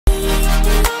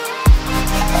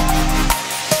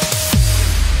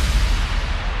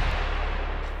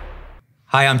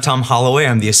Hi, I'm Tom Holloway.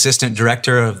 I'm the Assistant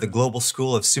Director of the Global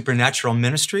School of Supernatural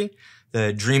Ministry,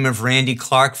 the dream of Randy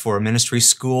Clark for a ministry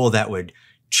school that would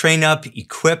train up,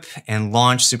 equip, and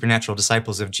launch supernatural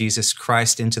disciples of Jesus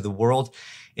Christ into the world.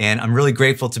 And I'm really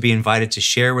grateful to be invited to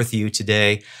share with you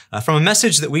today from a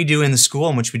message that we do in the school,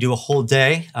 in which we do a whole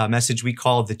day, a message we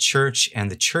call The Church and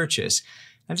the Churches.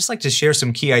 I'd just like to share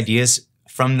some key ideas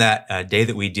from that day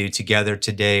that we do together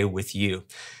today with you.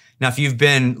 Now, if you've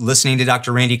been listening to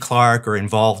Dr. Randy Clark or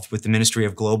involved with the Ministry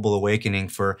of Global Awakening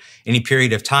for any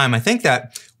period of time, I think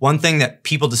that one thing that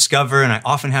people discover, and I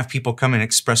often have people come and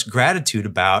express gratitude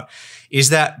about, is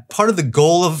that part of the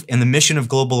goal of and the mission of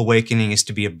Global Awakening is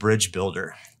to be a bridge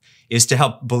builder, is to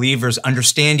help believers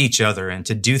understand each other and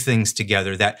to do things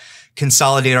together that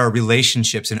consolidate our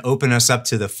relationships and open us up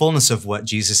to the fullness of what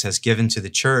Jesus has given to the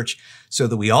church so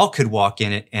that we all could walk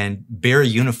in it and bear a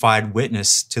unified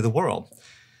witness to the world.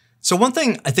 So one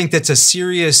thing I think that's a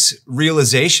serious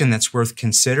realization that's worth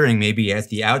considering maybe at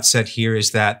the outset here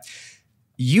is that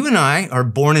you and I are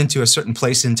born into a certain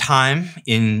place in time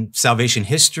in salvation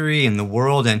history in the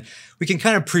world, and we can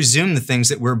kind of presume the things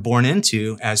that we're born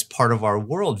into as part of our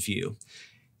worldview.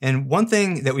 And one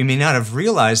thing that we may not have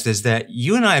realized is that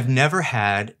you and I have never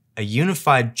had a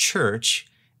unified church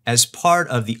as part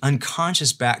of the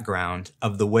unconscious background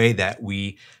of the way that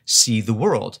we see the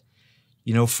world.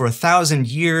 You know, for 1,000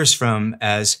 years, from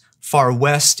as far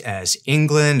west as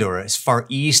England or as far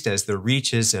east as the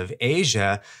reaches of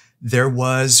Asia, there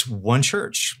was one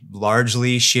church,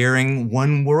 largely sharing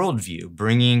one worldview,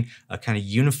 bringing a kind of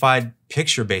unified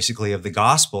picture, basically, of the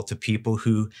gospel to people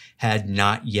who had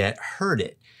not yet heard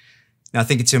it. Now, I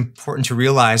think it's important to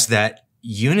realize that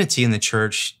unity in the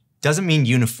church doesn't mean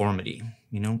uniformity.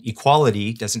 You know,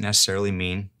 equality doesn't necessarily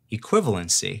mean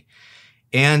equivalency.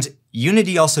 And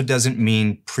unity also doesn't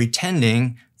mean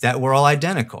pretending that we're all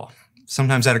identical.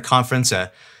 Sometimes at a conference,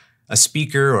 a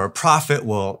speaker or a prophet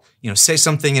will, say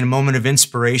something in a moment of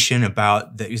inspiration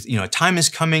about that, a time is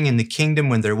coming in the kingdom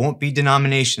when there won't be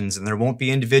denominations and there won't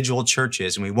be individual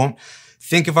churches and we won't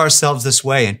think of ourselves this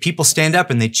way. And people stand up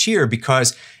and they cheer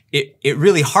because it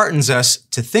really heartens us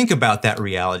to think about that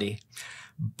reality.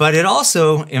 But it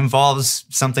also involves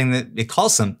something that it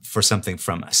calls for something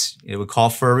from us. It would call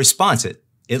for a response.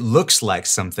 It looks like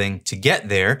something to get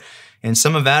there. And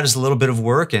some of that is a little bit of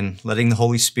work and letting the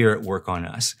Holy Spirit work on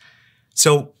us.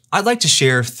 So I'd like to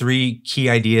share 3 key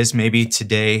ideas maybe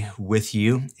today with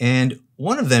you. And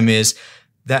one of them is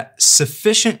that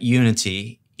sufficient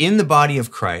unity in the body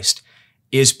of Christ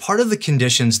is part of the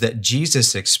conditions that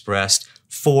Jesus expressed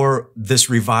for this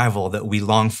revival that we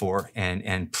long for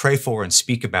and pray for and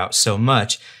speak about so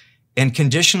much, and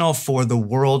conditional for the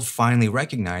world finally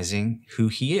recognizing who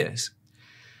he is.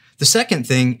 The second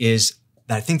thing is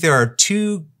that I think there are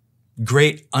 2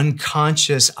 great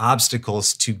unconscious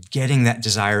obstacles to getting that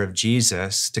desire of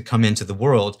Jesus to come into the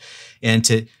world.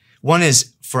 And one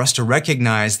is for us to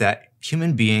recognize that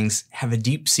human beings have a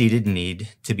deep-seated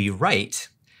need to be right.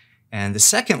 And the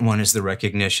second one is the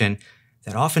recognition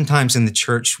that oftentimes in the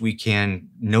church we can,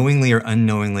 knowingly or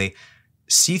unknowingly,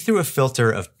 see through a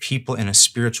filter of people in a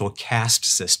spiritual caste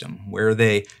system, where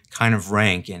they kind of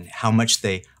rank and how much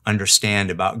they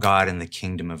understand about God and the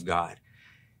kingdom of God.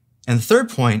 And the third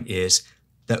point is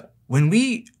that when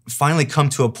we finally come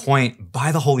to a point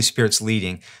by the Holy Spirit's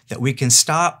leading that we can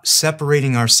stop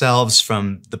separating ourselves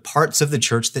from the parts of the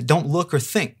church that don't look or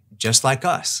think just like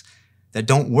us, that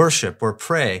don't worship or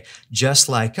pray just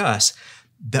like us,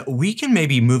 that we can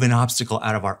maybe move an obstacle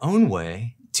out of our own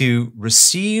way to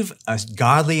receive a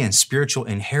godly and spiritual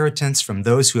inheritance from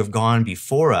those who have gone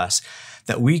before us,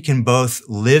 that we can both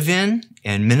live in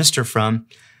and minister from,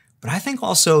 but I think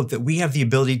also that we have the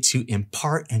ability to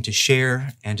impart and to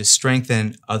share and to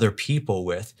strengthen other people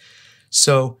with,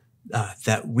 so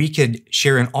that we could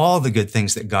share in all the good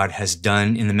things that God has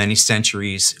done in the many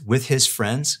centuries with his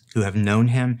friends who have known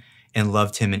him and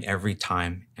loved him in every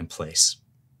time and place.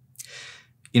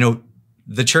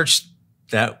 The church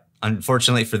that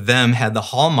unfortunately for them had the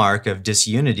hallmark of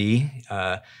disunity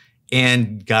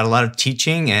and got a lot of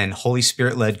teaching and Holy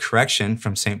Spirit-led correction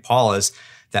from St. Paul is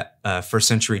that first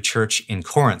century church in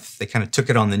Corinth. They kind of took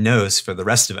it on the nose for the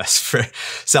rest of us for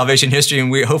salvation history,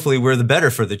 and hopefully we're the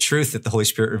better for the truth that the Holy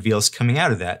Spirit reveals coming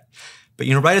out of that. But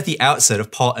right at the outset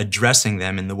of Paul addressing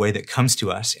them in the way that comes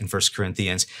to us in 1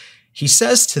 Corinthians, he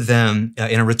says to them,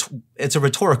 it's a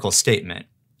rhetorical statement,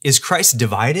 is Christ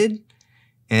divided?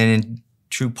 And in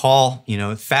true Paul,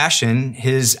 fashion,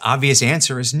 his obvious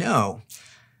answer is no.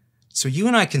 So you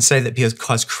and I can say that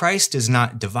because Christ is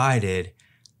not divided,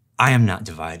 I am not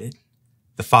divided.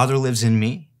 The Father lives in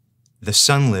me, the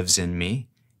Son lives in me,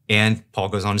 and Paul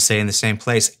goes on to say in the same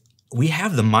place, we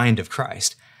have the mind of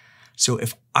Christ. So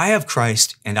if I have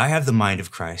Christ and I have the mind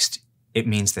of Christ, it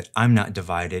means that I'm not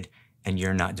divided and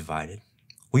you're not divided.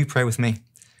 Will you pray with me?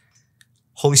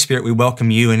 Holy Spirit, we welcome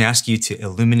you and ask you to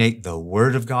illuminate the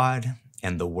Word of God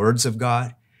and the words of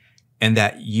God, and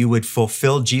that you would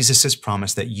fulfill Jesus'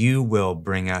 promise that you will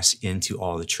bring us into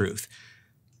all the truth.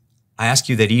 I ask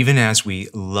you that even as we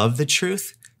love the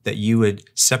truth, that you would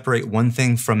separate one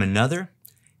thing from another,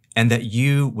 and that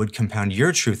you would compound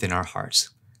your truth in our hearts,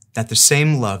 that the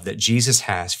same love that Jesus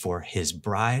has for his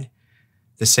bride,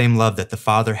 the same love that the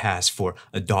Father has for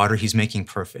a daughter he's making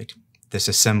perfect, this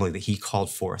assembly that he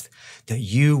called forth, that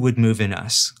you would move in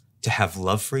us to have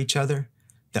love for each other,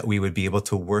 that we would be able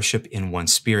to worship in one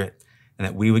spirit, and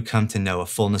that we would come to know a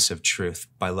fullness of truth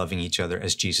by loving each other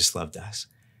as Jesus loved us.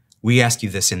 We ask you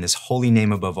this in this holy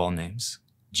name above all names,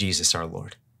 Jesus our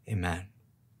Lord. Amen.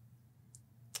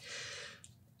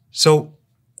 So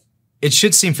it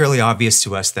should seem fairly obvious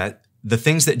to us that the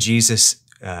things that Jesus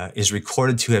is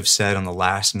recorded to have said on the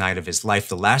last night of his life,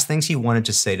 the last things he wanted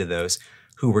to say to those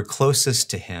who were closest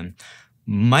to him,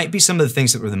 might be some of the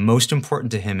things that were the most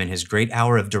important to him in his great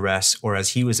hour of duress, or as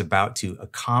he was about to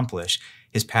accomplish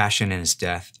his passion and his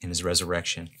death and his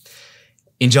resurrection.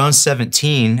 In John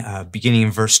 17, beginning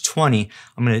in verse 20,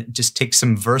 I'm going to just take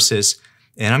some verses,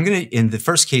 and I'm going to, in the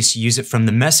first case, use it from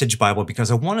the Message Bible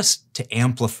because I want us to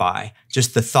amplify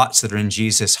just the thoughts that are in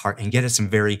Jesus' heart and get at some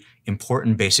very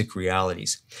important basic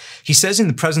realities. He says in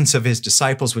the presence of his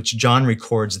disciples, which John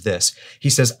records this, he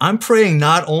says, "I'm praying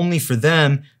not only for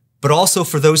them, but also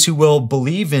for those who will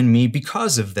believe in me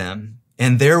because of them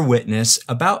and their witness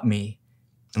about me."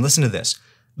 And listen to this.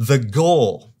 "The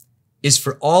goal is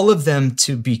for all of them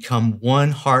to become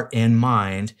one heart and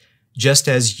mind, just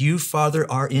as you, Father,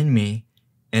 are in me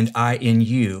and I in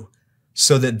you,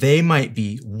 so that they might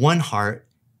be one heart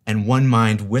and one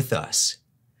mind with us.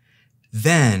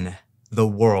 Then the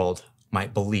world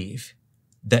might believe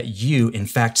that you, in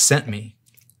fact, sent me.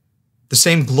 The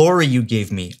same glory you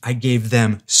gave me, I gave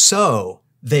them, so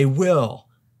they will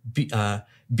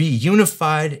be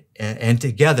unified and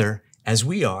together as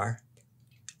we are,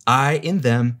 I in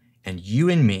them and you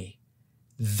in me.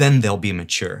 Then they'll be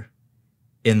mature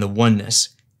in the oneness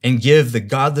and give the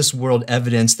godless world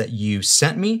evidence that you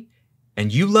sent me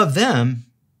and you love them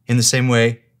in the same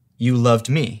way you loved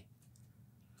me."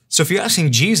 So if you're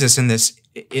asking Jesus in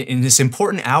this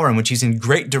important hour in which he's in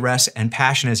great duress and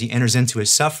passion as he enters into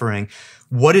his suffering,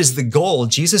 what is the goal?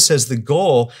 Jesus says the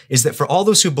goal is that for all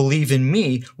those who believe in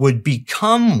me would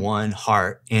become one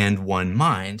heart and one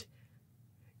mind.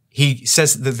 He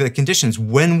says the conditions,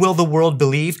 when will the world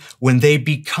believe? When they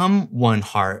become one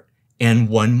heart and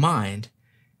one mind.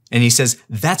 And he says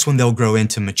that's when they'll grow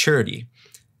into maturity.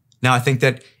 Now, I think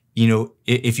that,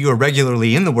 if you are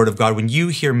regularly in the Word of God, when you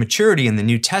hear maturity in the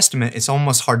New Testament, it's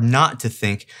almost hard not to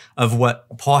think of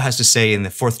what Paul has to say in the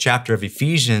 4th chapter of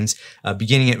Ephesians,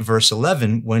 beginning at verse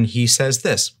 11, when he says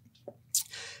this,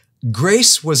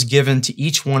 "Grace was given to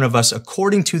each one of us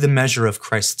according to the measure of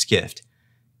Christ's gift."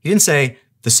 He didn't say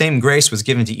the same grace was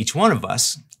given to each one of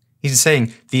us. He's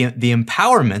saying the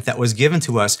empowerment that was given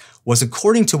to us was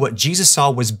according to what Jesus saw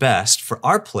was best for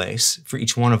our place, for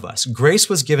each one of us. Grace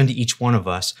was given to each one of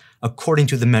us according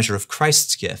to the measure of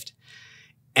Christ's gift.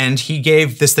 And he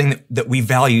gave this thing that we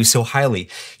value so highly.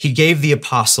 He gave the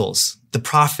apostles, the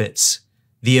prophets,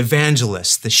 the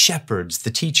evangelists, the shepherds,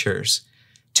 the teachers,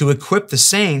 to equip the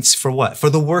saints for what? For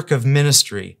the work of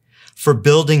ministry, for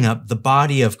building up the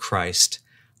body of Christ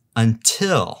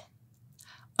until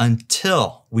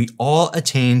we all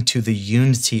attain to the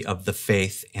unity of the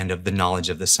faith and of the knowledge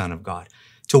of the Son of God.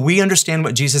 Till we understand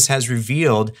what Jesus has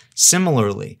revealed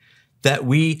similarly, that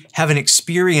we have an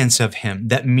experience of him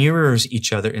that mirrors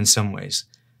each other in some ways,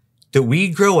 that we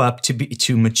grow up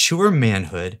to mature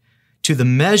manhood to the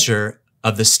measure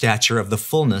of the stature of the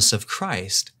fullness of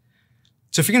Christ.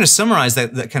 So if you're going to summarize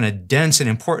that kind of dense and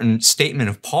important statement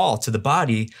of Paul to the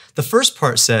body, the first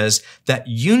part says that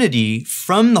unity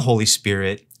from the Holy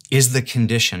Spirit is the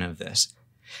condition of this.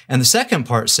 And the second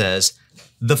part says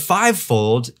the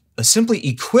fivefold simply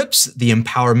equips the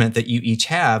empowerment that you each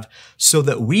have so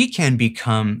that we can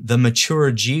become the mature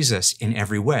Jesus in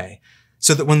every way.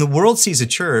 So that when the world sees a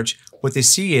church, what they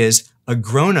see is a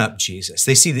grown-up Jesus.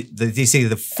 They see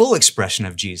the full expression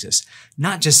of Jesus,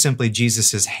 not just simply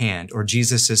Jesus's hand or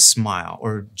Jesus's smile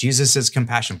or Jesus's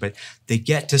compassion, but they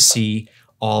get to see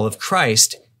all of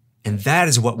Christ. And that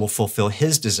is what will fulfill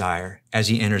his desire as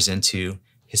he enters into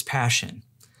his passion.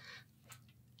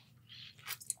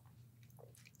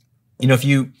 If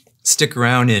you stick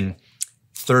around in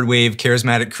third wave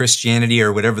charismatic Christianity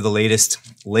or whatever the latest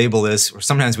label is, or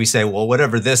sometimes we say, well,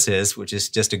 whatever this is, which is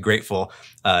just a grateful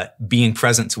being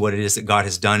present to what it is that God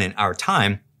has done in our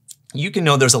time, you can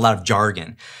know there's a lot of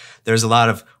jargon. There's a lot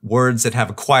of words that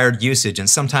have acquired usage, and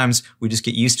sometimes we just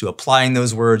get used to applying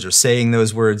those words or saying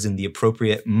those words in the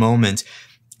appropriate moment.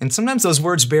 And sometimes those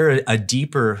words bear a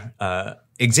deeper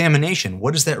examination.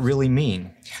 What does that really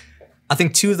mean? I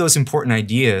think two of those important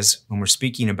ideas when we're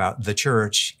speaking about the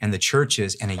church and the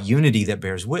churches and a unity that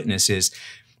bears witness is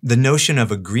the notion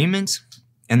of agreement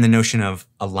and the notion of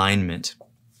alignment.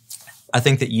 I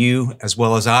think that you, as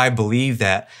well as I, believe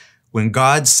that when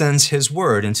God sends his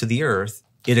word into the earth,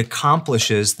 it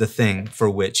accomplishes the thing for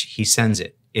which he sends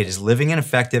it. It is living and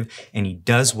effective, and he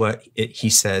does what he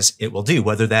says it will do,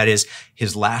 whether that is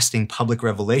his lasting public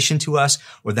revelation to us,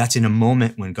 or that's in a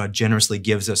moment when God generously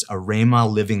gives us a rhema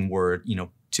living word,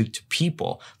 to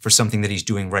people for something that he's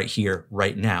doing right here,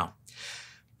 right now.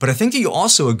 But I think that you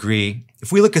also agree,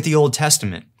 if we look at the Old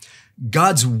Testament,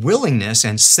 God's willingness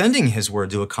and sending his word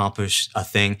to accomplish a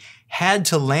thing had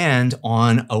to land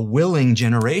on a willing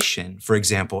generation, for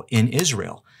example, in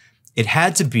Israel. It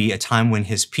had to be a time when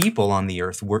his people on the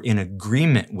earth were in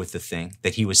agreement with the thing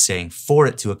that he was saying for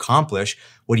it to accomplish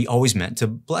what he always meant to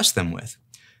bless them with.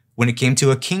 When it came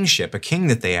to a kingship, a king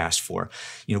that they asked for,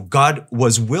 God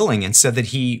was willing and said that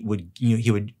he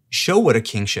would show what a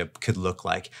kingship could look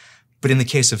like. But in the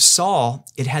case of Saul,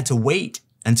 it had to wait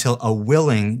until a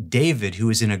willing David, who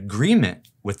is in agreement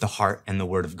with the heart and the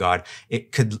word of God,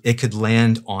 it could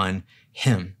land on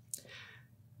him.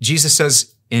 Jesus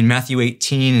says in Matthew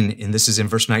 18, and this is in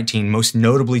verse 19, most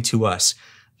notably to us,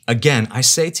 again, I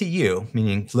say to you,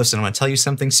 meaning, listen, I want to tell you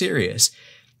something serious.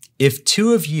 If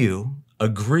two of you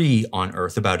agree on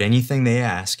earth about anything they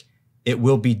ask, it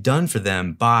will be done for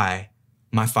them by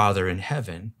my Father in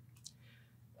heaven.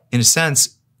 In a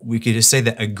sense, we could just say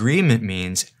that agreement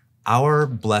means our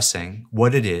blessing,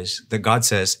 what it is that God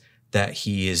says that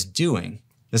he is doing.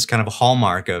 This is kind of a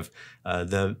hallmark of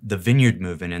the Vineyard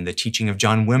movement and the teaching of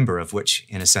John Wimber, of which,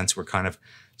 in a sense, we're kind of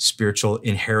spiritual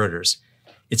inheritors.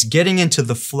 It's getting into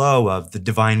the flow of the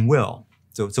divine will.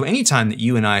 So anytime that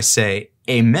you and I say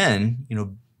amen,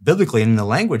 biblically in the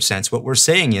language sense, what we're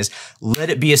saying is, let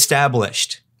it be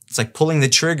established. It's like pulling the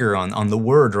trigger on the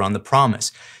word or on the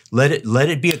promise. Let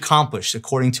it be accomplished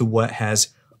according to what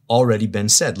has already been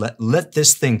said. Let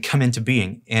this thing come into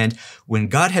being. And when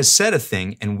God has said a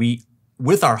thing and we,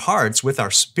 with our hearts, with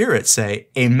our spirit, say,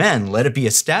 amen, let it be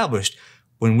established.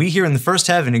 When we here in the first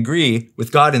heaven agree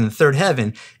with God in the third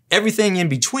heaven, everything in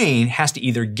between has to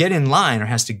either get in line or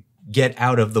has to get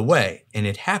out of the way. And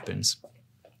it happens.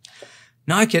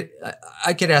 Now I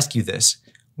could ask you this.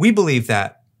 We believe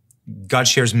that God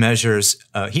shares measures.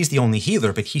 He's the only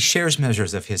healer, but he shares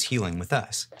measures of his healing with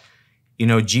us.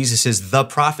 Jesus is the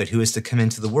prophet who is to come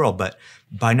into the world, but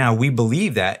by now we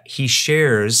believe that he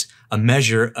shares a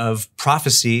measure of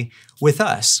prophecy with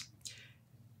us.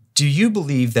 Do you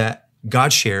believe that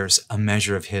God shares a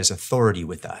measure of his authority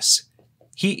with us?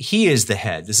 He is the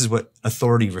head. This is what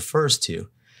authority refers to.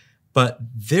 But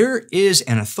there is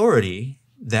an authority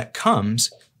that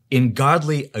comes in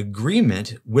godly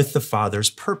agreement with the Father's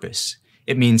purpose.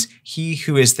 It means he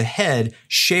who is the head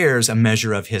shares a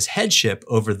measure of his headship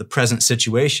over the present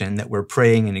situation that we're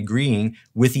praying and agreeing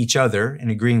with each other and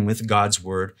agreeing with God's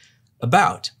word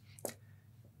about.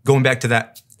 Going back to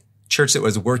that church that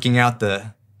was working out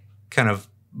the kind of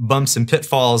bumps and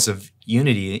pitfalls of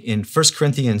unity, in 1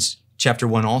 Corinthians chapter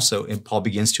 1 also, and Paul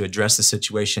begins to address the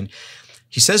situation.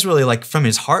 He says really like from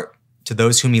his heart to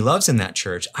those whom he loves in that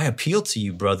church, I appeal to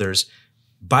you, brothers,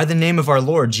 by the name of our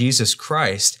Lord Jesus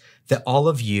Christ, that all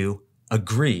of you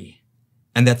agree,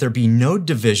 and that there be no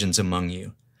divisions among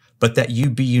you, but that you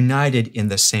be united in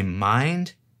the same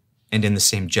mind and in the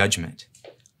same judgment,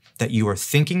 that you are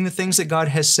thinking the things that God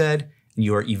has said, and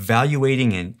you are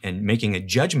evaluating and making a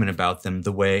judgment about them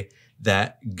the way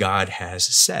that God has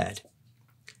said.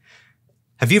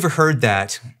 Have you ever heard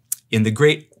that in the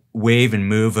great wave and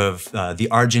move of the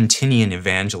Argentinian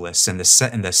evangelists and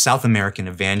the South American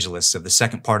evangelists of the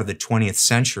second part of the 20th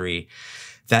century,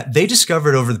 that they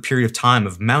discovered over the period of time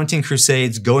of mounting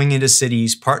crusades, going into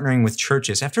cities, partnering with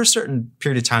churches, after a certain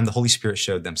period of time, the Holy Spirit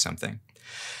showed them something.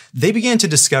 They began to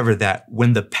discover that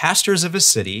when the pastors of a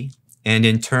city, and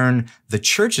in turn the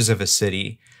churches of a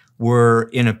city, were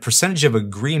in a percentage of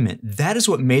agreement, that is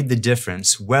what made the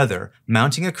difference whether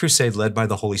mounting a crusade led by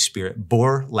the Holy Spirit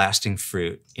bore lasting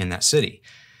fruit in that city.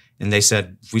 And they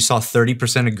said, if we saw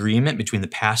 30% agreement between the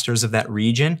pastors of that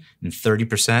region and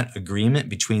 30% agreement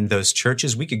between those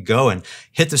churches, we could go and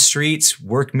hit the streets,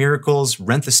 work miracles,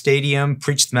 rent the stadium,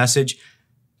 preach the message.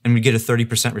 and we'd get a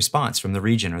 30% response from the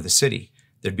region or the city.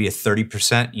 There'd be a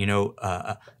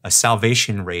 30%, a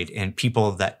salvation rate, and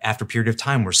people that after a period of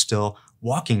time were still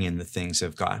walking in the things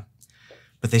of God.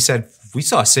 But they said, we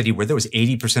saw a city where there was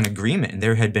 80% agreement, and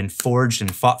there had been forged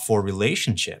and fought for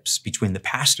relationships between the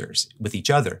pastors with each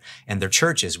other and their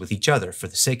churches with each other for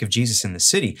the sake of Jesus in the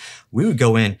city. We would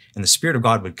go in and the Spirit of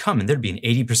God would come, and there'd be an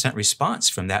 80% response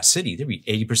from that city. There'd be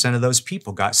 80% of those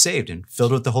people got saved and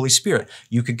filled with the Holy Spirit.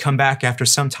 You could come back after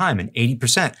some time, and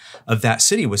 80% of that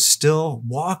city was still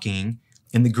walking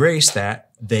in the grace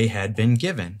that they had been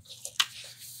given.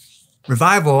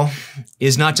 Revival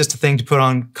is not just a thing to put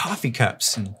on coffee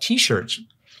cups and t-shirts.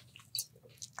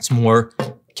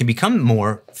 Can become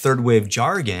more third wave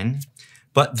jargon,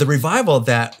 but the revival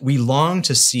that we long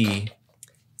to see,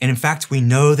 and in fact, we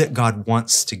know that God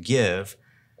wants to give,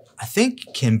 I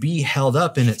think can be held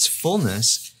up in its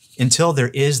fullness until there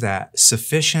is that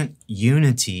sufficient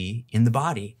unity in the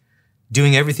body.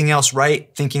 Doing everything else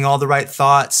right, thinking all the right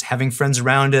thoughts, having friends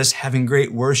around us, having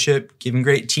great worship, giving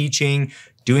great teaching,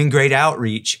 doing great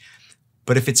outreach.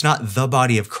 But if it's not the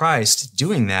body of Christ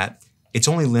doing that, it's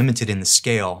only limited in the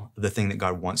scale of the thing that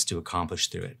God wants to accomplish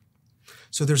through it.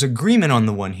 So there's agreement on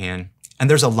the one hand, and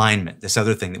there's alignment, this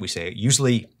other thing that we say,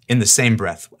 usually in the same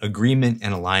breath, agreement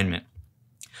and alignment.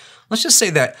 Let's just say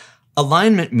that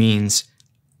alignment means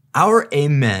our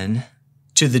amen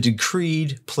to the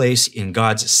decreed place in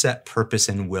God's set purpose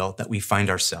and will that we find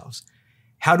ourselves.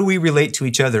 How do we relate to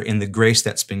each other in the grace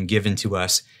that's been given to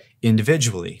us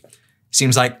individually?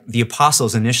 Seems like the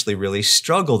apostles initially really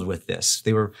struggled with this.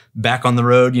 They were back on the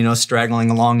road, straggling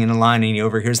along in a line, and he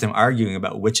overhears them arguing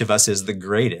about which of us is the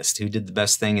greatest, who did the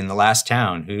best thing in the last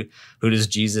town, who does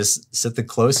Jesus sit the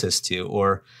closest to,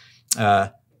 or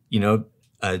the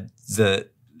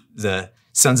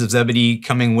sons of Zebedee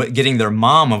getting their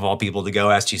mom of all people to go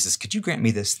ask Jesus, could you grant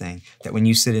me this thing, that when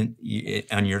you sit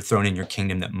on your throne in your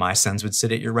kingdom, that my sons would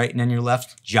sit at your right and on your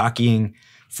left, jockeying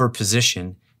for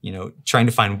position, trying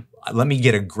to find, let me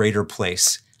get a greater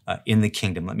place in the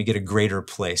kingdom. Let me get a greater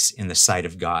place in the sight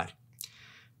of God.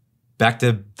 Back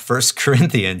to 1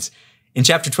 Corinthians. In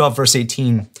chapter 12, verse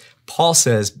 18, Paul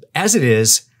says, as it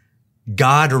is,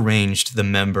 God arranged the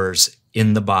members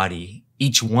in the body,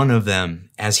 each one of them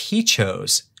as he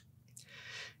chose.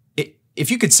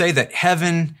 If you could say that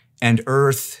heaven and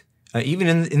earth, even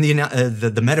in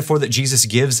the metaphor that Jesus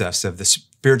gives us of the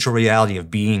spiritual reality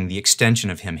of being the extension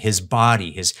of him, his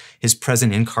body, his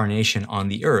present incarnation on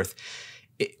the earth,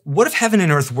 what if heaven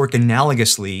and earth work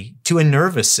analogously to a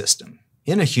nervous system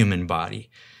in a human body?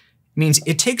 It means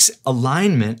it takes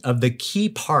alignment of the key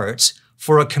parts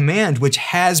for a command which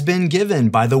has been given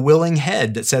by the willing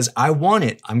head that says, I want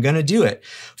it, I'm going to do it,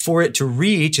 for it to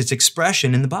reach its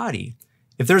expression in the body.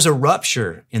 If there's a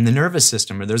rupture in the nervous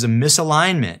system, or there's a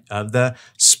misalignment of the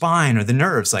spine or the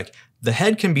nerves, like the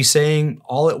head can be saying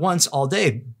all at once all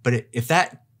day, but if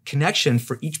that connection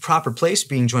for each proper place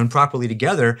being joined properly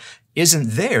together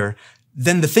isn't there,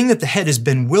 then the thing that the head has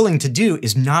been willing to do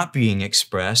is not being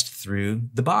expressed through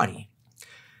the body.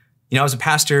 I was a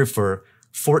pastor for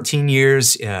 14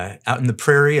 years out in the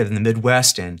prairie in the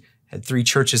Midwest, and had 3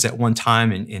 churches at one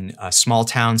time in small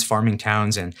towns, farming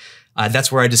towns. And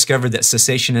that's where I discovered that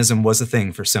cessationism was a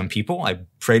thing for some people. I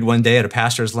prayed one day at a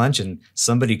pastor's lunch, and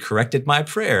somebody corrected my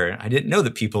prayer. I didn't know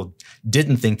that people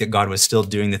didn't think that God was still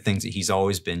doing the things that he's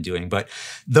always been doing. But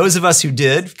those of us who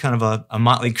did, kind of a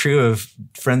motley crew of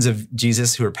friends of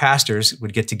Jesus who are pastors,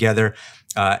 would get together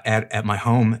at my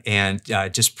home and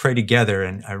just pray together.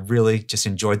 And I really just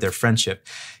enjoyed their friendship.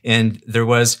 And there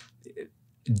was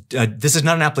this is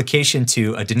not an application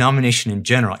to a denomination in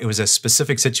general. It was a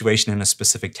specific situation in a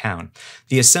specific town.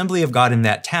 The Assembly of God in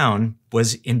that town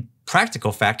was in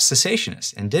practical fact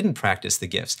cessationist and didn't practice the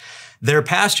gifts. Their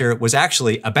pastor was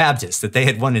actually a Baptist that they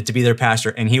had wanted to be their pastor,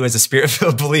 and he was a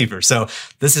Spirit-filled believer. So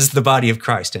this is the body of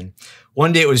Christ. And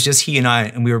one day it was just he and I,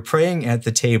 and we were praying at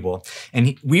the table,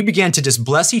 and we began to just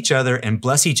bless each other and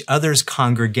bless each other's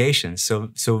congregations.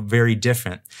 So very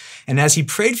different. And as he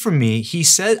prayed for me,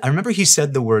 I remember he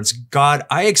said the words, God,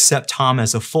 I accept Tom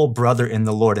as a full brother in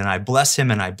the Lord, and I bless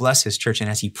him and I bless his church. And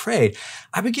as he prayed,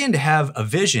 I began to have a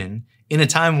vision in a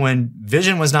time when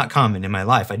vision was not common in my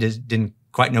life. I didn't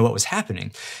quite know what was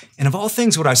happening. And of all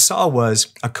things, what I saw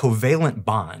was a covalent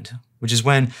bond, which is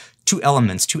when 2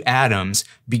 elements, 2 atoms,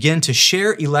 begin to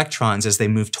share electrons as they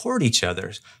move toward each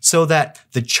other, so that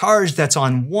the charge that's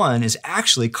on one is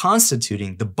actually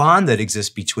constituting the bond that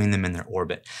exists between them in their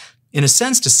orbit. In a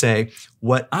sense to say,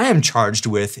 what I am charged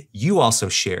with, you also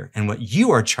share, and what you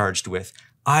are charged with,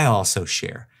 I also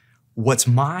share. What's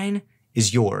mine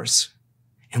is yours,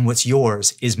 and what's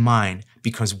yours is mine,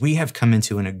 because we have come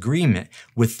into an agreement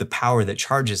with the power that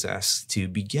charges us to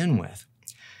begin with.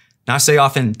 Now, I say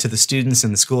often to the students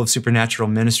in the School of Supernatural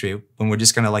Ministry, when we're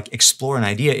just going to like explore an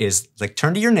idea, is like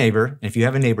turn to your neighbor. And if you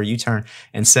have a neighbor, you turn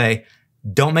and say,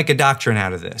 don't make a doctrine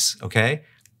out of this, okay?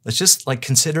 Let's just like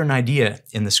consider an idea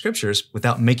in the scriptures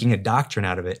without making a doctrine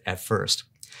out of it at first.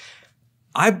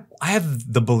 I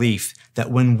have the belief that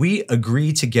when we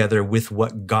agree together with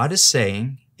what God is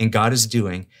saying and God is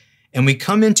doing, and we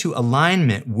come into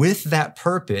alignment with that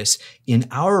purpose in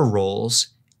our roles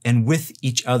and with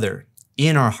each other,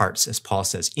 in our hearts, as Paul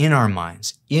says, in our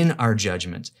minds, in our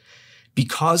judgment,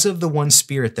 because of the one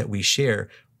Spirit that we share,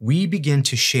 we begin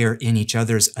to share in each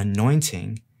other's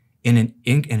anointing in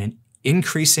an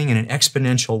increasing in an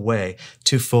exponential way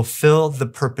to fulfill the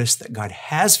purpose that God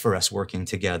has for us working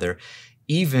together,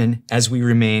 even as we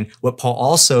remain what Paul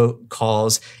also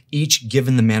calls each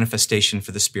given the manifestation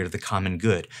for the Spirit of the common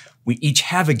good. We each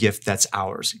have a gift that's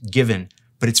ours, given,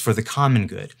 but it's for the common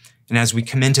good. And as we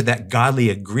come into that godly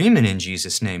agreement in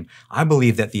Jesus' name, I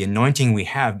believe that the anointing we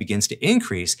have begins to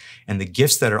increase, and the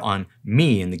gifts that are on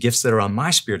me and the gifts that are on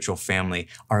my spiritual family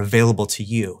are available to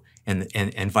you,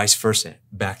 and vice versa,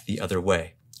 back the other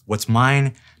way. What's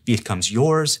mine becomes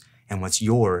yours, and what's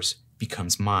yours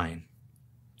becomes mine.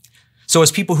 So as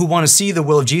people who want to see the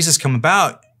will of Jesus come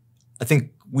about, I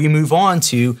think we move on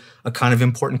to a kind of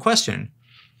important question.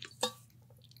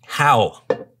 How?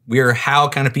 We're how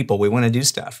kind of people. We want to do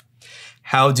stuff.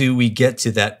 How do we get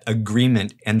to that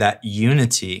agreement and that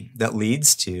unity that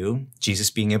leads to Jesus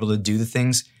being able to do the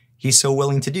things he's so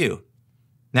willing to do?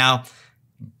 Now,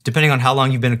 depending on how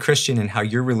long you've been a Christian and how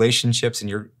your relationships and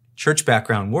your church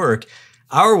background work,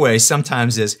 our way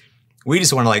sometimes is we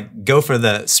just want to like go for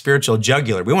the spiritual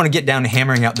jugular. We want to get down to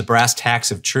hammering out the brass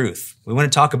tacks of truth. We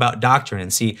want to talk about doctrine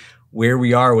and see where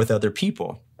we are with other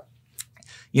people.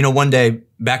 You know, one day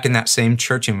back in that same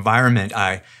church environment,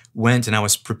 I went and I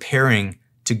was preparing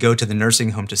to go to the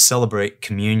nursing home to celebrate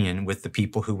communion with the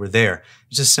people who were there. It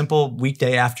was a simple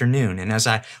weekday afternoon. And as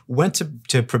I went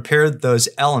to prepare those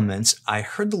elements, I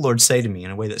heard the Lord say to me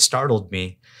in a way that startled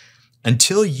me,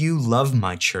 until you love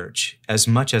my church as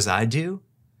much as I do,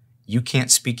 you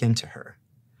can't speak into her.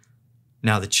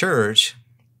 Now the church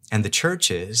and the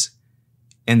churches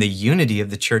and the unity of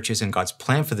the churches and God's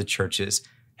plan for the churches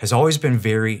has always been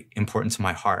very important to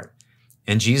my heart.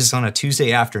 And Jesus on a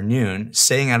Tuesday afternoon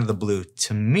saying out of the blue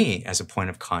to me as a point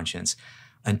of conscience,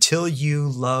 until you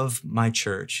love my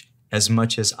church as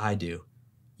much as I do,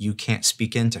 you can't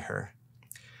speak into her.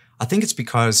 I think it's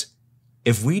because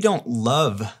if we don't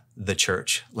love the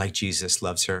church like Jesus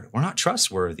loves her, we're not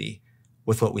trustworthy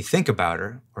with what we think about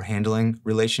her or handling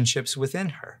relationships within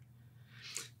her.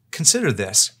 Consider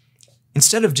this.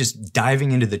 Instead of just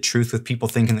diving into the truth with people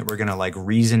thinking that we're going to like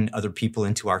reason other people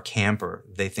into our camp, or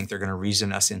they think they're going to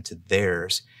reason us into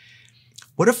theirs,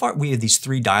 what if we had these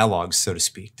three dialogues, so to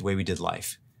speak, the way we did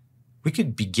life? We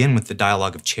could begin with the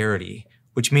dialogue of charity,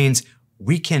 which means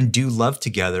we can do love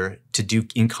together to do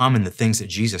in common the things that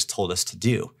Jesus told us to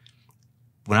do.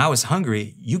 When I was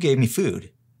hungry, you gave me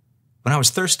food. When I was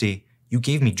thirsty, you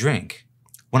gave me drink.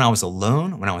 When I was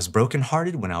alone, when I was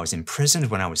brokenhearted, when I was imprisoned,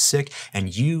 when I was sick,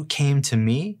 and you came to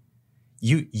me,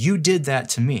 you did that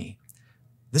to me.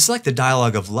 This is like the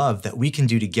dialogue of love that we can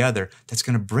do together that's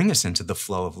going to bring us into the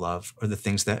flow of love or the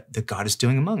things that God is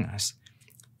doing among us.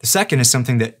 The second is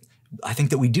something that I think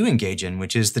that we do engage in,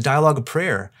 which is the dialogue of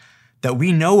prayer, that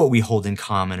we know what we hold in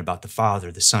common about the Father,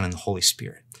 the Son, and the Holy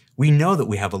Spirit. We know that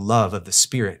we have a love of the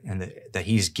Spirit and that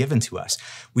He's given to us.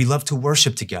 We love to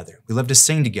worship together. We love to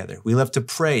sing together. We love to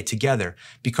pray together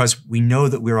because we know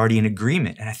that we're already in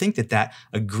agreement. And I think that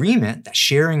agreement, that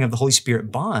sharing of the Holy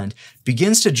Spirit bond,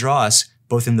 begins to draw us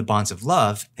both in the bonds of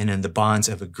love and in the bonds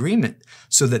of agreement,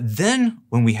 so that then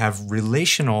when we have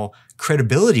relational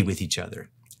credibility with each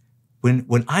other,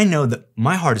 when I know that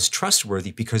my heart is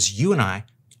trustworthy because you and I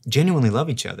genuinely love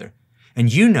each other,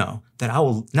 and you know that I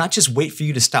will not just wait for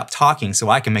you to stop talking so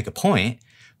I can make a point,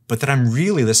 but that I'm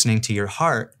really listening to your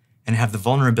heart and have the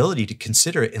vulnerability to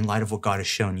consider it in light of what God has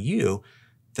shown you,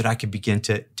 that I could begin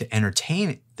to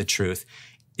entertain the truth.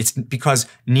 It's because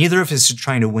neither of us is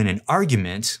trying to win an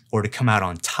argument or to come out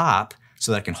on top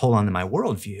so that I can hold on to my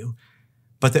worldview,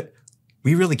 but that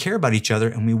we really care about each other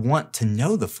and we want to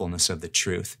know the fullness of the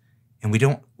truth. And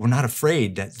we're not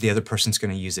afraid that the other person's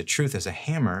going to use the truth as a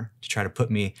hammer to try to put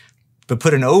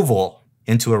an oval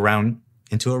into a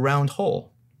round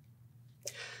hole.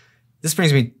 This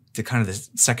brings me to kind of the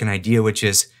second idea, which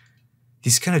is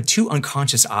these kind of two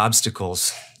unconscious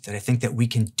obstacles that I think that we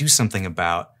can do something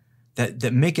about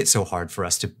that make it so hard for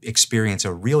us to experience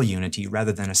a real unity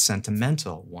rather than a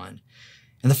sentimental one.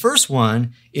 And the first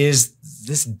one is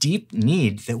this deep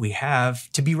need that we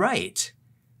have to be right.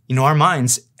 You know, our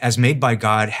minds, as made by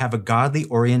God, have a godly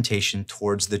orientation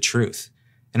towards the truth.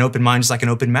 An open mind is like an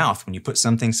open mouth. When you put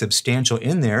something substantial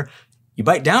in there, you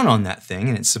bite down on that thing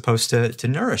and it's supposed to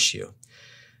nourish you.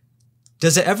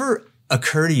 Does it ever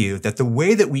occur to you that the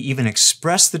way that we even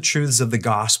express the truths of the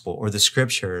gospel or the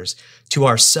scriptures to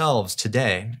ourselves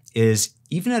today is,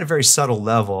 even at a very subtle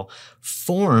level,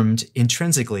 formed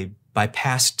intrinsically by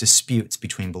past disputes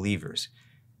between believers?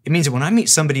 It means that when I meet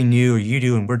somebody new, or you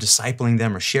do, and we're discipling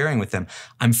them or sharing with them,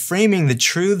 I'm framing the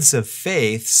truths of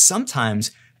faith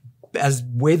sometimes as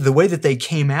the way that they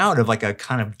came out of like a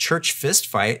kind of church fist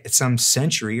fight at some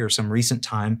century or some recent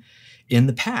time in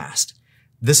the past.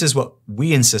 This is what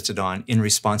we insisted on in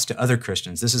response to other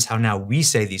Christians. This is how now we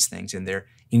say these things, and they're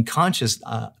consciously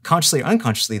or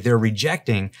unconsciously, they're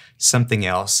rejecting something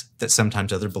else that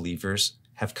sometimes other believers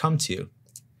have come to.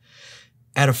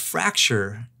 At a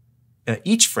fracture,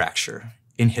 each fracture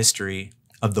in history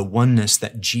of the oneness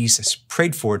that Jesus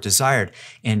prayed for, desired,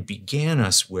 and began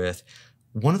us with,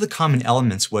 one of the common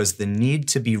elements was the need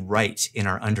to be right in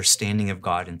our understanding of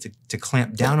God, and to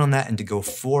clamp down on that and to go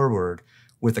forward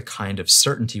with a kind of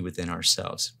certainty within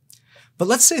ourselves. But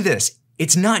let's say this,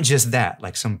 it's not just that,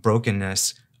 like some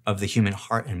brokenness of the human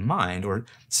heart and mind, or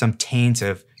some taint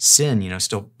of sin,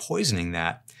 still poisoning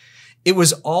that. It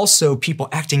was also people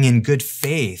acting in good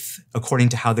faith according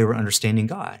to how they were understanding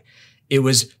God. It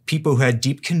was people who had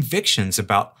deep convictions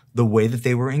about the way that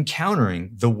they were encountering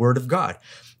the Word of God.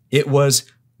 It was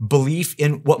belief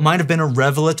in what might have been a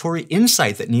revelatory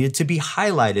insight that needed to be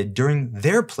highlighted during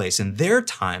their place and their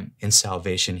time in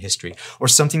salvation history, or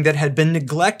something that had been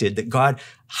neglected that God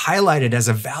highlighted as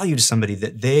a value to somebody,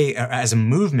 that they, as a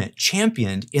movement,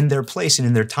 championed in their place and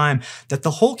in their time, that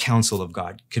the whole counsel of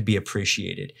God could be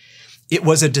appreciated. It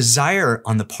was a desire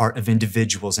on the part of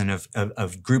individuals and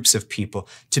of groups of people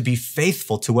to be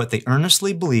faithful to what they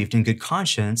earnestly believed in good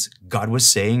conscience God was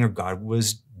saying or God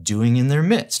was doing in their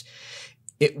midst.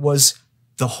 It was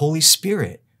the Holy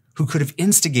Spirit who could have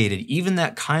instigated even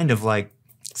that kind of like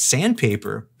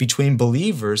sandpaper between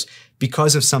believers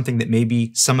because of something that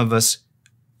maybe some of us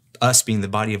being the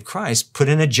body of Christ, put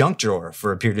in a junk drawer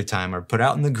for a period of time or put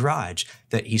out in the garage,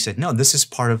 that he said, no, this is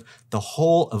part of the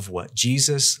whole of what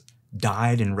Jesus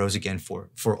died and rose again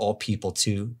for all people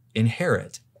to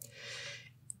inherit.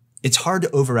 It's hard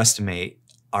to overestimate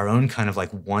our own kind of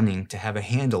like wanting to have a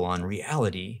handle on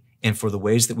reality, and for the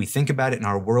ways that we think about it in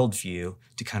our worldview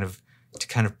to kind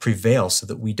of prevail so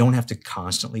that we don't have to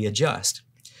constantly adjust.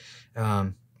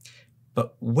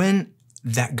 But when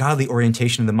that godly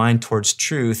orientation of the mind towards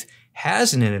truth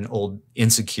has in it an old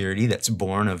insecurity that's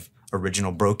born of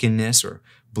original brokenness, or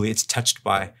it's touched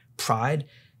by pride,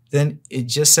 then it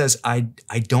just says, I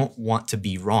don't want to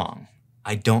be wrong.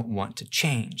 I don't want to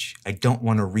change. I don't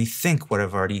want to rethink what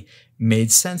I've already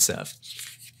made sense of.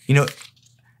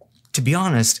 To be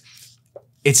honest,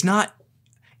 it's not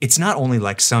only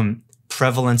like some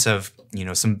prevalence of,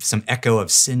 some echo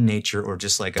of sin nature or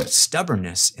just like a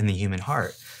stubbornness in the human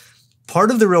heart.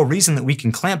 Part of the real reason that we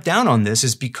can clamp down on this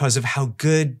is because of how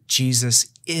good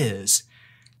Jesus is.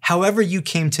 However you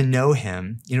came to know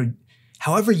him,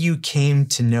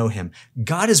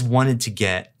 God has wanted to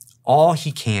get all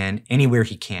he can, anywhere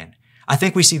he can. I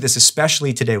think we see this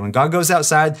especially today when God goes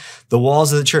outside the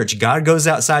walls of the church. God goes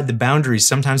outside the boundaries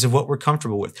sometimes of what we're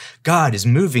comfortable with. God is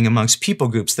moving amongst people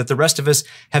groups that the rest of us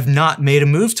have not made a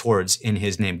move towards in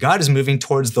his name. God is moving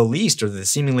towards the least, or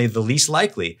seemingly the least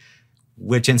likely,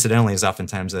 which incidentally is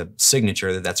oftentimes a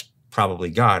signature that that's probably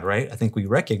God, right? I think we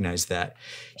recognize that.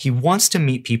 He wants to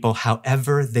meet people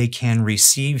however they can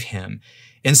receive him.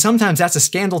 And sometimes that's a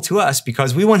scandal to us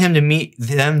because we want him to meet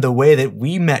them the way that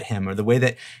we met him, or the way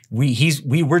that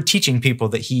we're teaching people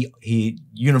that he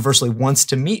universally wants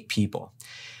to meet people.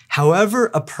 However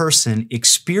a person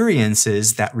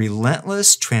experiences that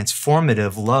relentless,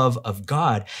 transformative love of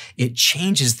God, it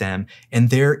changes them,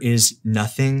 and there's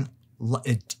nothing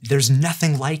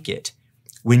like it.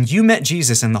 When you met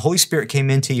Jesus and the Holy Spirit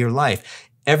came into your life,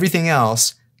 everything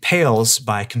else pales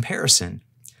by comparison.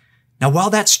 Now,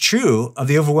 while that's true of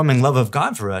the overwhelming love of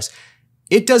God for us,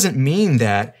 it doesn't mean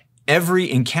that every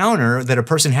encounter that a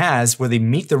person has where they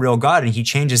meet the real God and he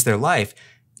changes their life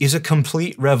is a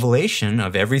complete revelation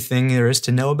of everything there is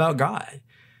to know about God.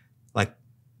 Like,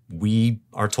 we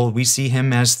are told we see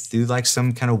him as through like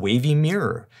some kind of wavy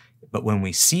mirror. But when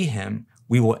we see him,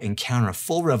 we will encounter a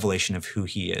full revelation of who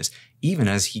he is, even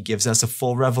as he gives us a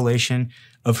full revelation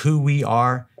of who we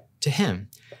are to him.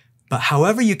 But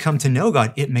however you come to know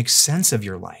God, it makes sense of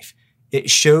your life. It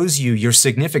shows you your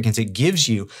significance. It gives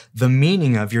you the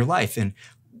meaning of your life. And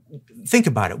think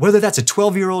about it, whether that's a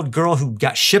 12-year-old girl who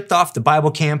got shipped off the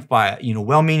Bible camp by a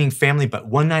well-meaning family, but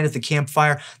one night at the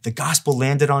campfire, the gospel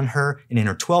landed on her, and in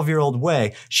her 12-year-old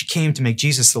way, she came to make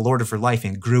Jesus the Lord of her life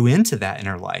and grew into that in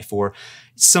her life. Or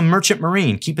some merchant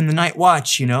marine keeping the night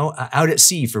watch, out at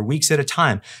sea for weeks at a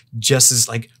time, just as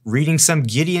like reading some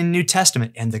Gideon New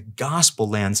Testament, and the gospel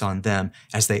lands on them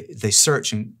as they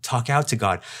search and talk out to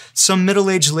God. Some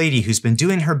middle-aged lady who's been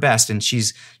doing her best, and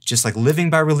she's just like living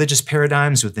by religious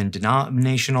paradigms within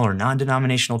denominational or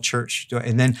non-denominational church.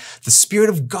 And then the Spirit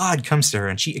of God comes to her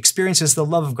and she experiences the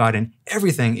love of God, and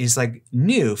everything is like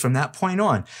new from that point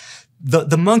on.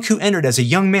 The monk who entered as a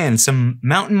young man in some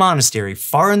mountain monastery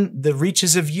far in the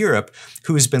reaches of Europe,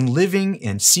 who has been living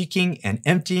and seeking and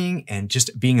emptying and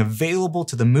just being available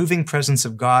to the moving presence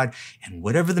of God and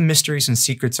whatever the mysteries and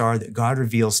secrets are that God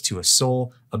reveals to a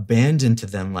soul abandoned to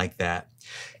them like that.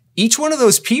 Each one of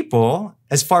those people,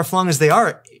 as far-flung as they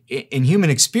are in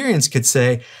human experience, could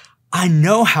say, I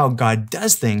know how God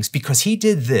does things because he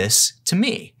did this to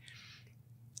me.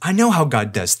 I know how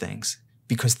God does things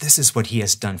because this is what he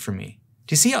has done for me.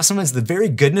 Do you see how sometimes the very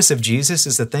goodness of Jesus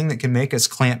is the thing that can make us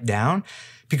clamp down?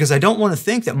 Because I don't want to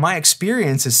think that my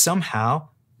experience is somehow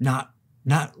not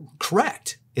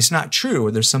correct. It's not true,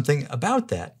 or there's something about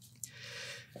that.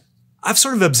 I've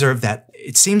sort of observed that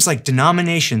it seems like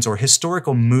denominations or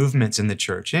historical movements in the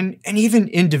church, and even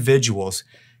individuals,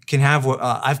 can have what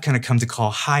I've kind of come to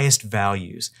call highest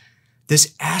values.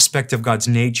 This aspect of God's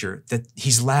nature that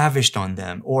he's lavished on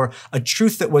them, or a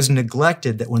truth that was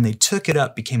neglected that when they took it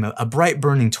up became a bright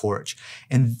burning torch.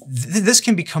 And this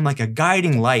can become like a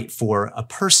guiding light for a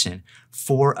person,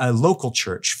 for a local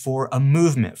church, for a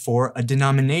movement, for a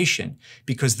denomination,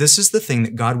 because this is the thing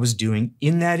that God was doing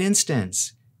in that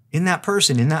instance, in that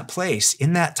person, in that place,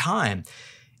 in that time.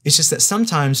 It's just that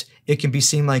sometimes it can be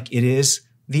seen like it is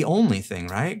the only thing,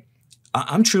 right?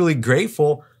 I'm truly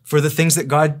grateful for the things that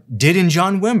God did in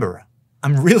John Wimber.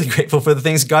 I'm really grateful for the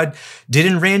things God did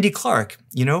in Randy Clark.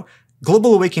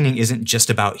 Global awakening isn't just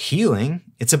about healing.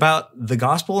 It's about the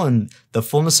gospel and the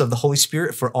fullness of the Holy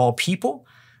Spirit for all people.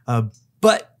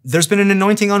 But there's been an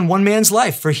anointing on one man's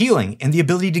life for healing and the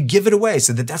ability to give it away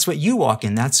so that that's what you walk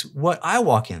in. That's what I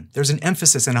walk in. There's an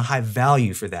emphasis and a high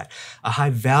value for that, a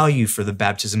high value for the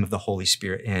baptism of the Holy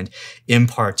Spirit and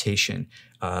impartation.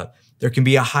 There can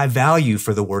be a high value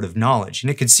for the word of knowledge.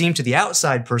 And it could seem to the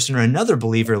outside person or another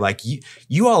believer like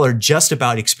you all are just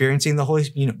about experiencing the Holy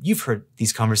Spirit. You've heard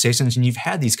these conversations and you've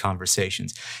had these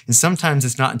conversations. And sometimes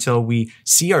it's not until we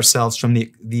see ourselves from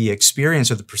the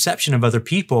experience or the perception of other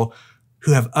people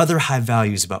who have other high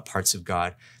values about parts of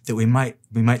God that we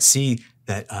might see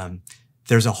that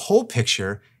there's a whole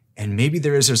picture, and maybe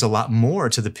there's a lot more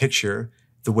to the picture,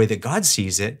 the way that God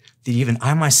sees it, that even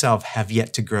I myself have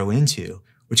yet to grow into,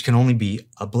 which can only be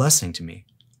a blessing to me.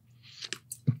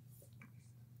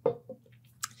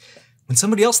 When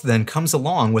somebody else then comes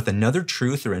along with another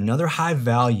truth or another high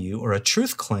value or a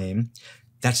truth claim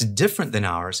that's different than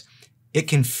ours, it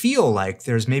can feel like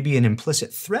there's maybe an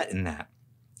implicit threat in that.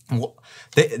 Well,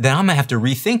 then I might have to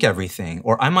rethink everything.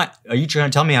 Or are you trying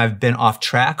to tell me I've been off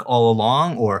track all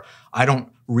along, or I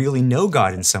don't really know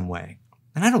God in some way?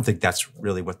 And I don't think that's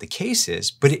really what the case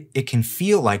is, but it can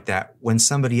feel like that when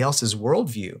somebody else's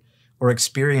worldview or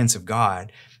experience of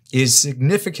God is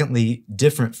significantly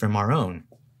different from our own.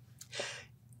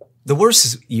 The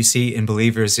worst you see in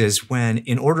believers is when,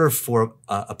 in order for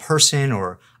a person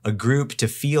or a group to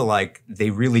feel like they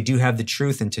really do have the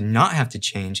truth and to not have to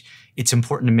change, it's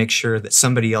important to make sure that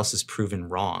somebody else is proven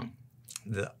wrong.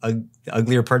 The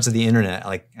uglier parts of the internet,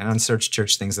 like unsearched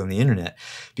church things on the internet,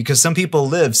 because some people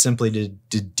live simply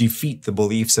to defeat the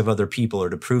beliefs of other people or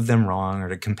to prove them wrong or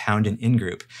to compound an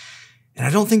in-group. And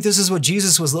I don't think this is what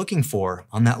Jesus was looking for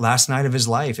on that last night of his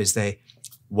life as they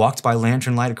walked by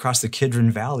lantern light across the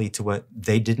Kidron Valley to what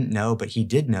they didn't know, but he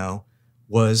did know,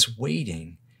 was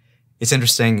waiting. It's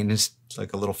interesting, and just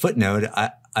like a little footnote,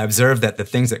 I observed that the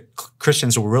things that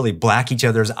Christians will really black each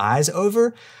other's eyes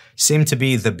over seem to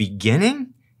be the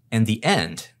beginning and the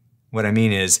end. What I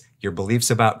mean is your beliefs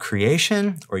about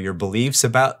creation or your beliefs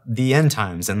about the end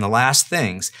times and the last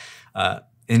things. And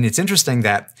it's interesting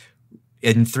that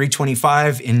in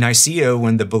 325 in Nicaea,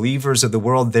 when the believers of the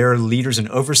world, their leaders and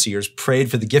overseers,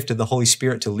 prayed for the gift of the Holy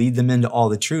Spirit to lead them into all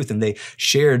the truth, and they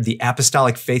shared the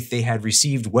apostolic faith they had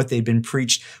received, what they'd been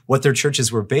preached, what their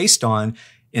churches were based on,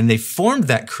 and they formed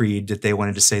that creed that they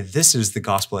wanted to say, this is the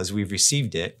gospel as we've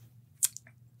received it.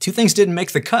 Two things didn't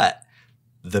make the cut: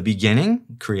 the beginning,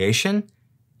 creation,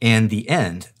 and the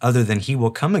end, other than he will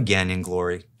come again in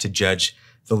glory to judge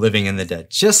the living and the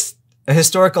dead. Just a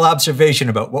historical observation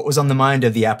about what was on the mind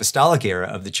of the apostolic era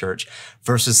of the church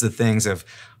versus the things of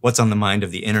what's on the mind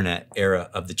of the internet era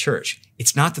of the church.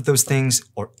 It's not that those things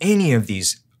or any of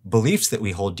these beliefs that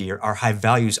we hold dear, our high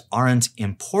values, aren't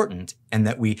important and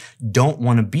that we don't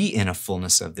want to be in a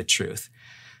fullness of the truth.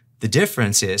 The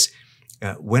difference is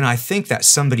when I think that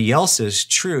somebody else's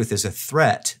truth is a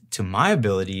threat to my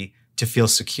ability to feel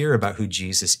secure about who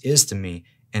Jesus is to me,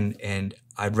 and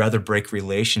I'd rather break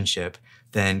relationship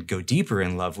than go deeper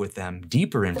in love with them,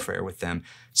 deeper in prayer with them,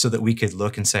 so that we could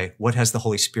look and say, what has the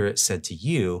Holy Spirit said to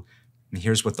you? And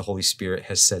here's what the Holy Spirit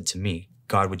has said to me.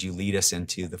 God, would you lead us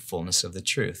into the fullness of the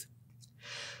truth?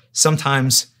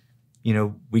 Sometimes,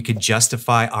 we could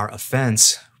justify our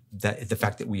offense, that the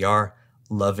fact that we are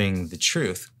loving the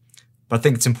truth. But I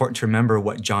think it's important to remember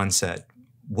what John said.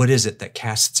 What is it that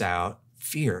casts out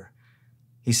fear?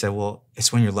 He said, well,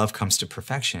 it's when your love comes to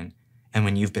perfection and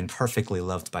when you've been perfectly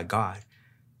loved by God.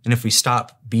 And if we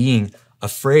stop being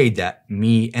afraid that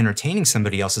me entertaining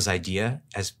somebody else's idea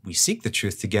as we seek the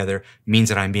truth together means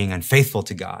that I'm being unfaithful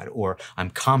to God, or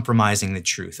I'm compromising the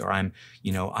truth, or I'm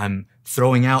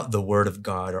throwing out the word of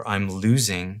God, or I'm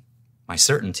losing my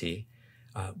certainty.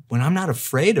 When I'm not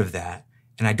afraid of that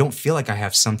and I don't feel like I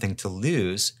have something to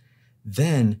lose,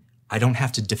 then I don't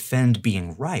have to defend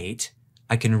being right.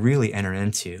 I can really enter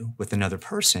into with another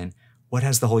person, what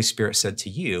has the Holy Spirit said to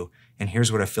you? And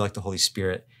here's what I feel like the Holy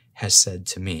Spirit has said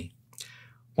to me.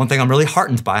 One thing I'm really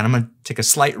heartened by, and I'm going to take a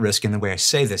slight risk in the way I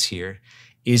say this here,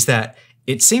 is that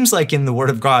it seems like in the Word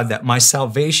of God that my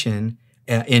salvation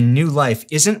in new life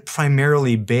isn't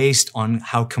primarily based on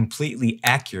how completely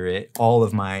accurate all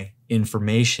of my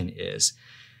information is.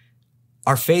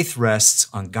 Our faith rests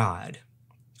on God,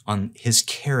 on His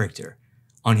character,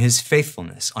 on His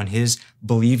faithfulness, on His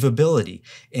believability,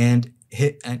 and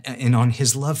on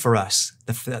His love for us,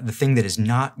 the thing that is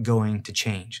not going to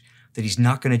change, that He's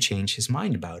not going to change His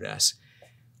mind about us.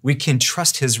 We can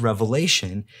trust His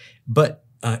revelation, but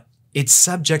it's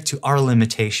subject to our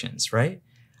limitations, right?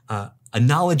 A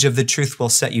knowledge of the truth will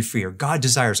set you free, or God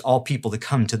desires all people to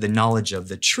come to the knowledge of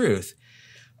the truth.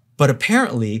 But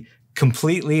apparently,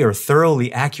 completely or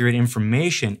thoroughly accurate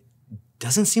information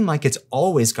doesn't seem like it's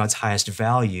always God's highest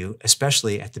value,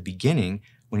 especially at the beginning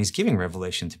when He's giving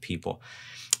revelation to people.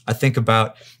 I think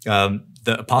about the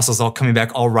apostles all coming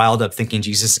back all riled up thinking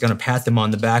Jesus is going to pat them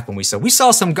on the back when we saw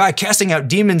some guy casting out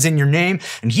demons in your name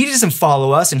and he doesn't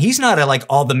follow us and he's not at like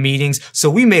all the meetings, so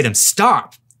we made him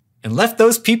stop and left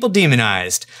those people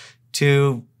demonized.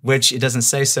 To which it doesn't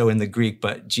say so in the Greek,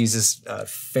 but Jesus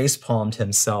face-palmed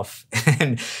himself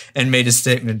and made a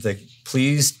statement that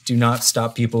please do not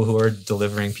stop people who are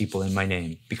delivering people in my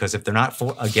name, because if they're not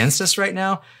against us right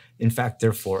now, in fact,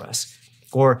 they're for us.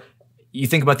 Or you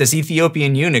think about this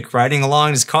Ethiopian eunuch riding along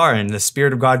in his car and the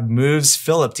Spirit of God moves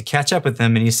Philip to catch up with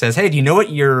him and he says, hey, do you know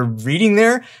what you're reading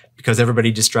there? Because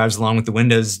everybody just drives along with the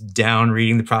windows down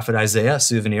reading the prophet Isaiah, a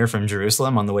souvenir from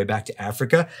Jerusalem on the way back to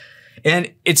Africa.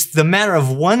 And it's the matter of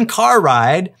one car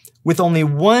ride with only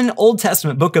one Old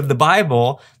Testament book of the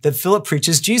Bible that Philip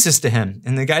preaches Jesus to him.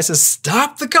 And the guy says,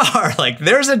 stop the car, like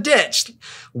there's a ditch.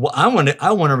 Well, I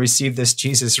want to receive this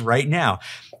Jesus right now.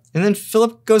 And then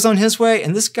Philip goes on his way,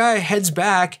 and this guy heads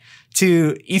back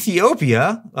to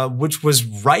Ethiopia, which was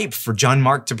ripe for John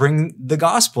Mark to bring the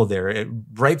gospel there,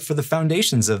 ripe for the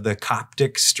foundations of the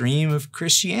Coptic stream of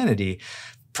Christianity,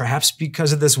 perhaps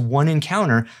because of this one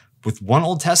encounter with one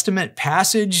Old Testament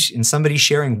passage and somebody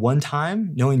sharing one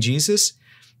time knowing Jesus.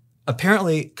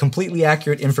 Apparently, completely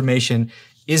accurate information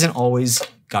isn't always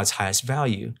God's highest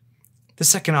value. The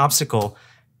second obstacle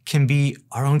can be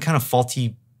our own kind of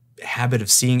faulty habit of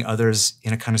seeing others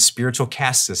in a kind of spiritual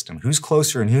caste system. Who's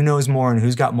closer and who knows more and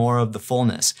who's got more of the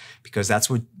fullness, because that's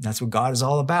what God is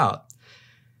all about.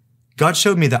 God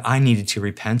showed me that I needed to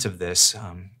repent of this.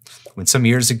 When some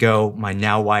years ago, my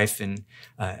now wife and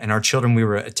our children, we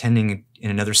were attending in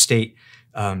another state,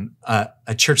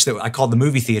 a church that I called the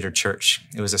movie theater church.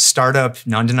 It was a startup,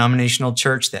 non-denominational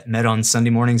church that met on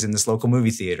Sunday mornings in this local movie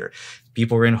theater.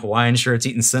 People were in Hawaiian shirts,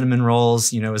 eating cinnamon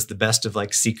rolls. It was the best of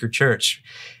like seeker church.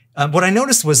 What I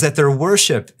noticed was that their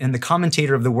worship and the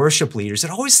commentator of the worship leaders,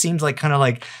 it always seemed like kind of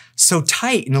like so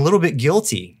tight and a little bit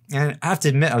guilty. And I have to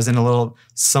admit, I was in a little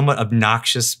somewhat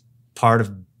obnoxious part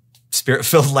of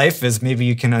spirit-filled life, as maybe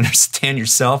you can understand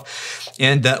yourself.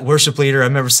 And that worship leader, I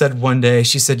remember said one day,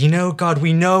 she said, God,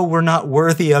 we know we're not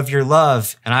worthy of your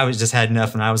love. And I just had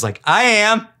enough. And I was like, I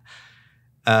am,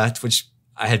 to which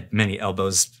I had many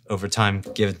elbows over time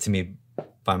given to me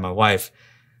by my wife.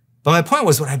 But my point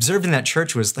was, what I observed in that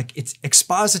church was like, it's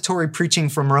expository preaching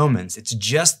from Romans. It's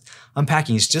just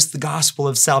unpacking. It's just the gospel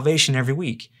of salvation every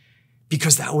week,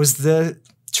 because that was the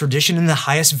tradition and the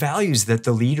highest values that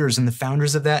the leaders and the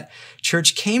founders of that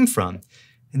church came from.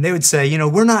 And they would say,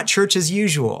 we're not church as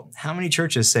usual. How many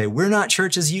churches say, we're not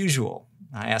church as usual?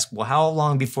 I ask, well, how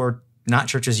long before not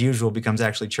church as usual becomes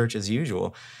actually church as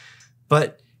usual?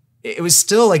 But it was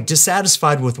still like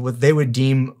dissatisfied with what they would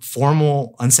deem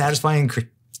formal, unsatisfying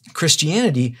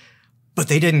Christianity, but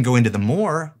they didn't go into the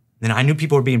more. And I knew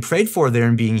people were being prayed for there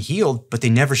and being healed, but they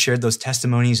never shared those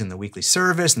testimonies in the weekly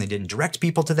service, and they didn't direct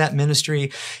people to that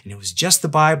ministry. And it was just the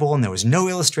Bible, and there was no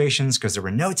illustrations because there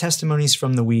were no testimonies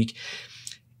from the week.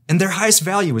 And their highest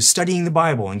value was studying the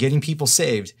Bible and getting people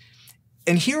saved.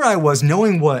 And here I was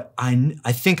knowing what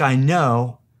I think I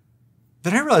know,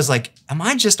 but I realized, like, am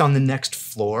I just on the next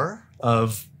floor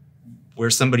of where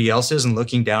somebody else is and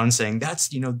looking down and saying,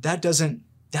 that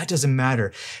doesn't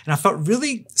matter. And I felt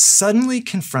really suddenly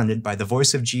confronted by the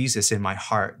voice of Jesus in my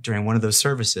heart during one of those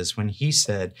services when he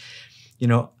said,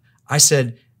 I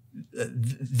said,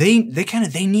 they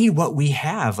need what we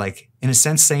have, like in a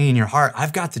sense saying in your heart,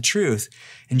 I've got the truth.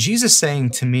 And Jesus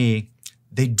saying to me,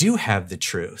 they do have the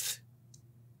truth.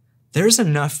 There's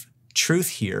enough truth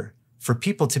here for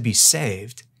people to be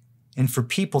saved and for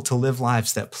people to live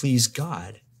lives that please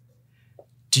God.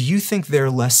 Do you think they're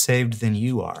less saved than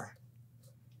you are?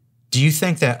 Do you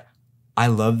think that I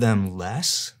love them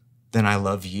less than I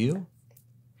love you?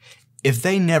 If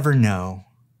they never know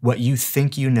what you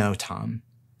think you know, Tom,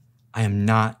 I am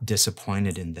not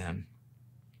disappointed in them.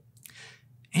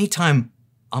 Anytime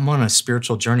I'm on a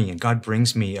spiritual journey and God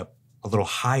brings me up a little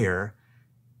higher,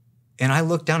 and I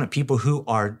look down at people who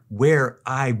are where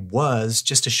I was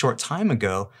just a short time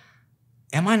ago,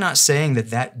 am I not saying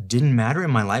that didn't matter in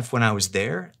my life when I was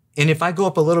there? And if I go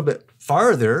up a little bit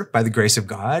farther by the grace of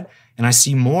God, and I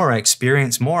see more, I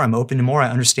experience more, I'm open to more, I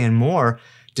understand more,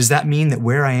 does that mean that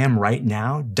where I am right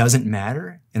now doesn't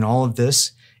matter and all of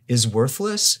this is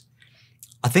worthless?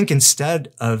 I think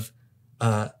instead of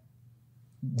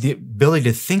the ability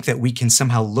to think that we can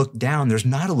somehow look down, there's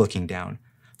not a looking down.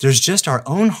 There's just our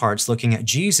own hearts looking at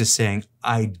Jesus saying,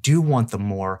 I do want the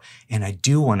more and I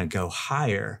do want to go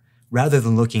higher, rather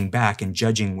than looking back and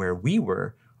judging where we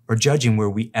were or judging where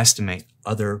we estimate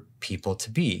other people to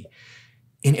be.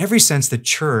 In every sense, the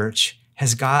church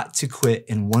has got to quit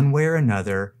in one way or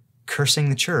another cursing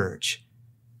the church,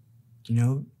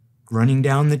 running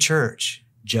down the church,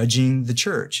 judging the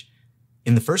church.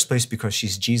 In the first place, because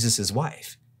she's Jesus's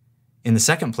wife. In the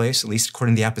second place, at least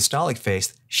according to the apostolic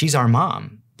faith, she's our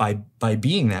mom by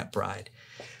being that bride.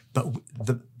 But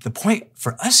the point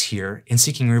for us here in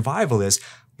seeking revival is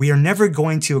we are never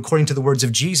going to, according to the words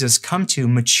of Jesus, come to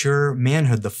mature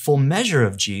manhood, the full measure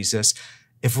of Jesus,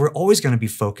 if we're always going to be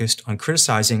focused on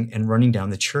criticizing and running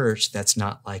down the church that's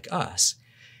not like us.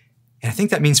 And I think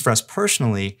that means for us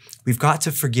personally, we've got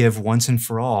to forgive once and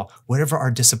for all whatever our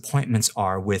disappointments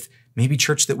are with maybe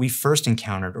church that we first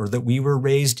encountered or that we were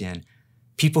raised in.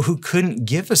 People who couldn't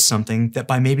give us something that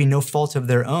by maybe no fault of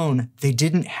their own, they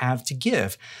didn't have to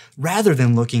give. Rather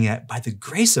than looking at, by the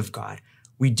grace of God,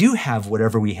 we do have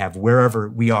whatever we have, wherever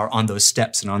we are on those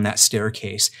steps and on that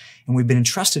staircase. And we've been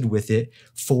entrusted with it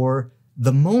for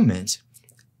the moment.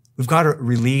 We've got to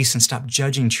release and stop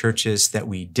judging churches that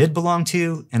we did belong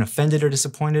to and offended or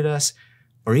disappointed us,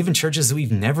 or even churches that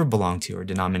we've never belonged to or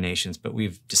denominations, but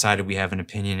we've decided we have an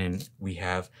opinion and we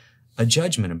have a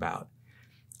judgment about.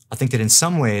 I think that in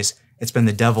some ways, it's been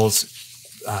the devil's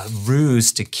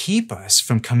ruse to keep us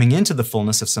from coming into the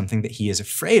fullness of something that he is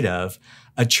afraid of,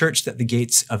 a church that the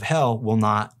gates of hell will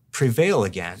not prevail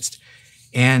against.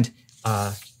 And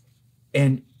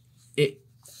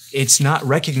it's not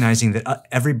recognizing that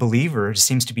every believer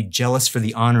seems to be jealous for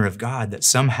the honor of God, that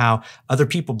somehow other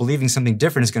people believing something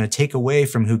different is going to take away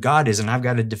from who God is, and I've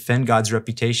got to defend God's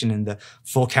reputation in the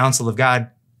full counsel of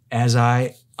God as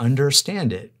I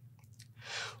understand it.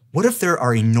 What if there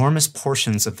are enormous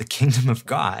portions of the kingdom of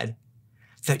God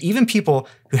that even people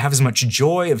who have as much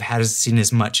joy, have seen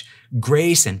as much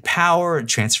grace and power and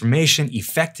transformation,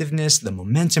 effectiveness, the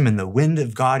momentum and the wind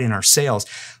of God in our sails,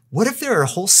 what if there are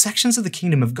whole sections of the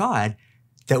kingdom of God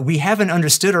that we haven't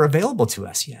understood are available to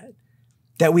us yet?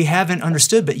 That we haven't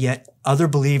understood, but yet other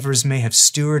believers may have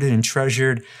stewarded and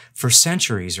treasured for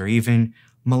centuries or even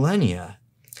millennia.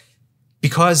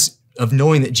 Because of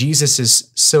knowing that Jesus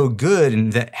is so good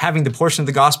and that having the portion of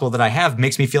the gospel that I have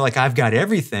makes me feel like I've got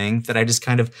everything, that I just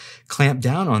kind of clamp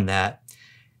down on that.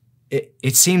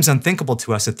 It seems unthinkable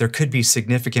to us that there could be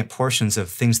significant portions of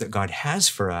things that God has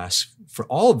for us, for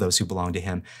all of those who belong to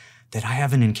him, that I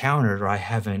haven't encountered or I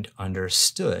haven't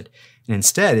understood. And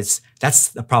instead, that's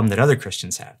the problem that other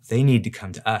Christians have. They need to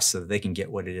come to us so that they can get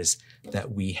what it is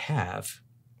that we have.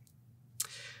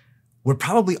 We're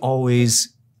probably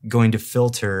always going to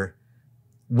filter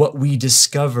what we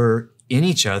discover in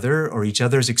each other or each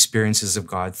other's experiences of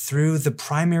God through the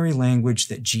primary language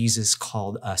that Jesus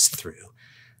called us through,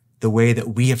 the way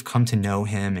that we have come to know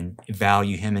him and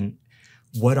value him and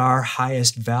what our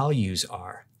highest values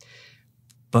are.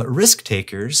 But risk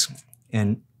takers,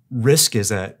 and risk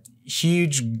is a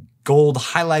huge gold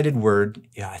highlighted word,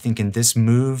 I think in this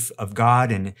move of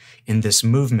God and in this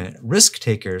movement, risk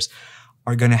takers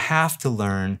are going to have to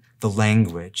learn the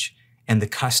language and the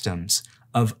customs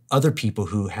of other people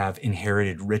who have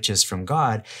inherited riches from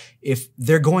God if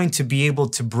they're going to be able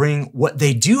to bring what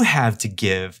they do have to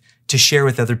give to share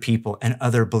with other people and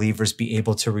other believers be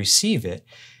able to receive it,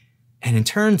 and in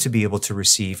turn to be able to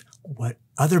receive what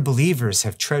other believers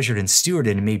have treasured and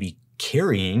stewarded and maybe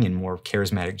carrying in more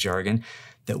charismatic jargon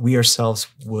that we ourselves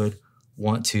would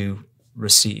want to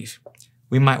receive.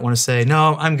 We might want to say,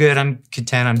 no, I'm good, I'm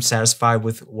content, I'm satisfied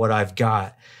with what I've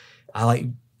got.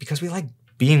 Because we like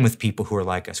being with people who are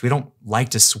like us. We don't like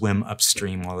to swim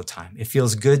upstream all the time. It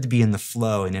feels good to be in the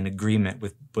flow and in agreement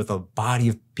with a body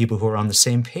of people who are on the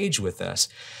same page with us.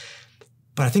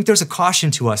 But I think there's a caution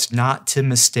to us not to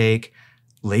mistake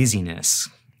laziness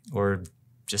or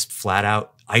just flat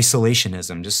out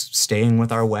isolationism, just staying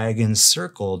with our wagons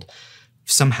circled.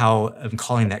 Somehow I'm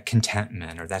calling that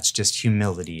contentment, or that's just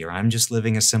humility, or I'm just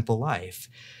living a simple life.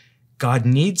 God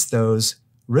needs those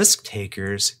risk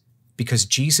takers because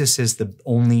Jesus is the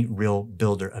only real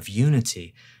builder of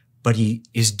unity, but he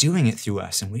is doing it through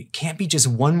us. And we can't be just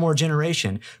one more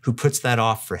generation who puts that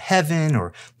off for heaven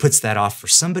or puts that off for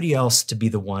somebody else to be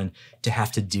the one to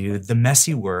have to do the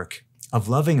messy work of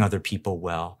loving other people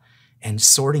well and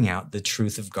sorting out the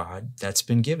truth of God that's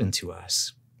been given to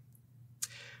us.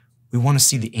 We want to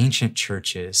see the ancient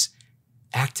churches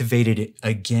activated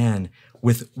again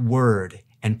with word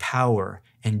and power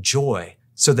and joy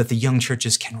so that the young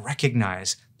churches can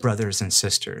recognize brothers and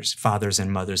sisters, fathers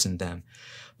and mothers in them.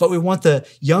 But we want the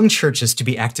young churches to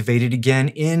be activated again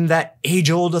in that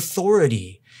age-old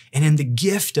authority and in the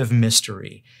gift of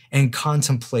mystery and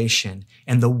contemplation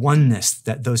and the oneness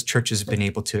that those churches have been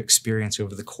able to experience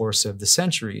over the course of the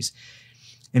centuries.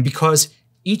 And because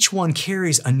each one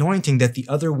carries anointing that the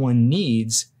other one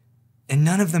needs, and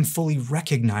none of them fully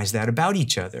recognize that about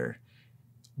each other,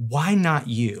 why not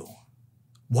you?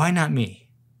 Why not me?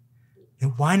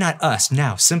 And why not us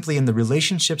now, simply in the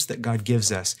relationships that God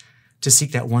gives us, to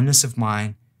seek that oneness of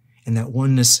mind and that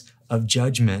oneness of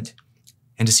judgment,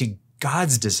 and to see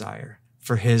God's desire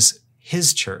for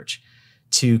his church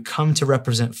to come to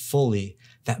represent fully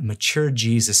that mature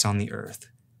Jesus on the earth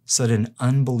so that an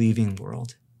unbelieving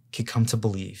world could come to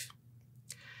believe.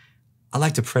 I'd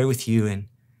like to pray with you, and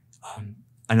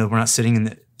I know we're not sitting in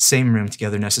the same room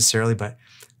together necessarily, but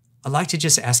I'd like to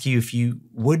just ask you if you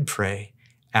would pray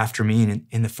after me. And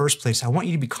in the first place, I want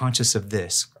you to be conscious of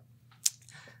this.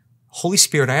 Holy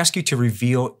Spirit, I ask you to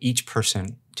reveal to each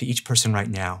person right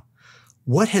now,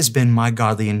 what has been my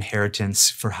godly inheritance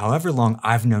for however long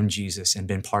I've known Jesus and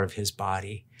been part of his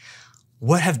body?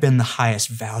 What have been the highest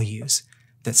values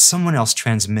that someone else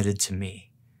transmitted to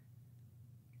me?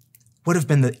 What have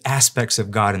been the aspects of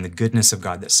God and the goodness of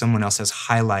God that someone else has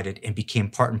highlighted and became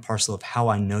part and parcel of how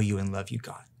I know you and love you,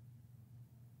 God?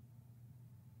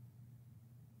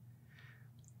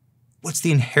 What's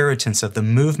the inheritance of the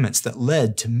movements that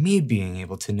led to me being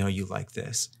able to know you like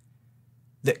this,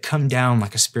 that come down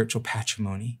like a spiritual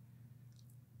patrimony,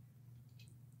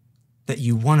 that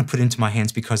you want to put into my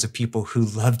hands because of people who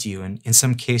loved you and in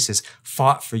some cases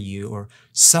fought for you or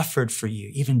suffered for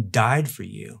you, even died for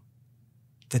you,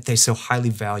 that they so highly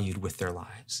valued with their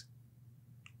lives?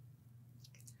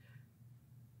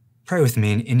 Pray with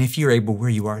me, and if you're able, where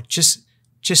you are, just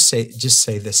say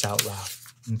this out loud,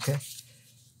 okay?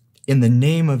 In the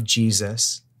name of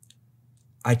Jesus,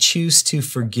 I choose to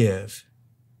forgive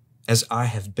as I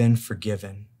have been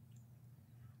forgiven.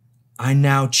 I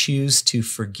now choose to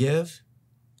forgive,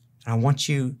 and I want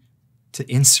you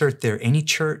to insert there any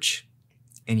church,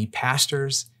 any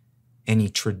pastors, any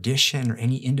tradition, or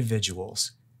any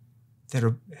individuals that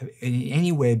are in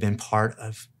any way been part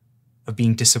of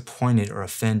being disappointed or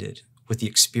offended with the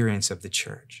experience of the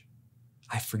church.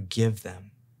 I forgive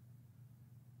them.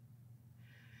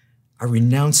 I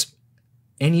renounce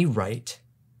any right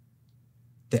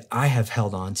that I have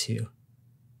held on to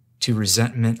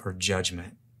resentment or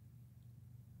judgment.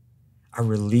 I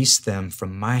release them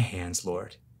from my hands,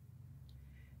 Lord,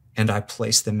 and I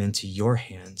place them into your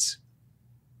hands,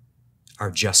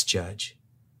 our just judge.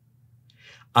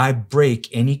 I break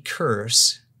any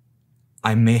curse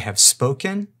I may have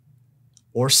spoken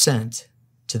or sent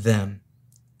to them.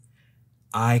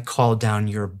 I call down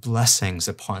your blessings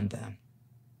upon them.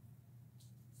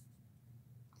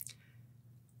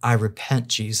 I repent,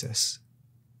 Jesus,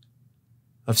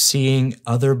 of seeing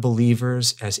other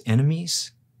believers as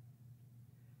enemies.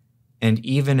 And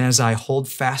even as I hold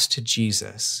fast to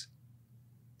Jesus,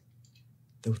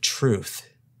 the truth,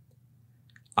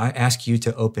 I ask you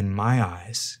to open my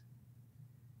eyes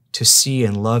to see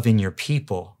and love in your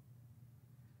people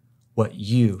what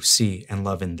you see and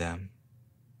love in them.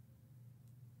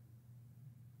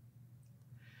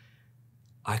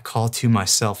 I call to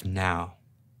myself now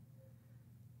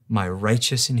my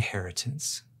righteous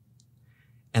inheritance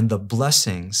and the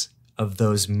blessings of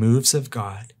those moves of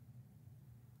God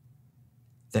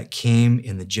that came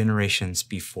in the generations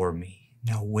before me.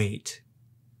 Now wait.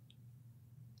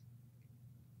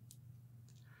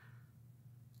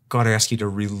 God, I ask you to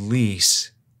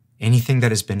release anything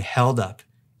that has been held up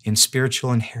in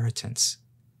spiritual inheritance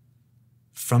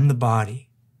from the body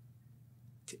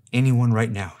to anyone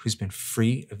right now who's been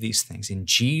free of these things. In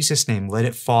Jesus' name, let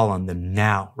it fall on them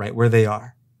now, right where they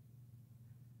are.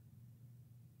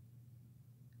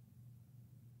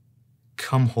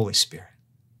 Come, Holy Spirit.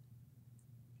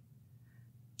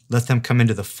 Let them come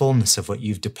into the fullness of what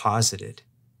you've deposited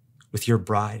with your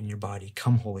bride and your body.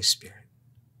 Come, Holy Spirit.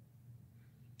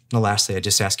 And lastly, I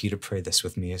just ask you to pray this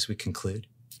with me as we conclude.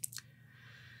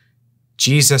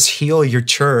 Jesus, heal your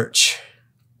church.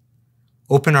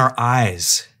 Open our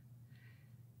eyes.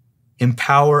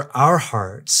 Empower our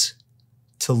hearts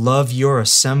to love your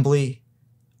assembly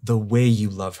the way you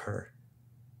love her.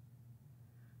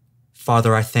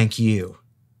 Father, I thank you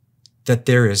that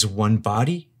there is one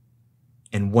body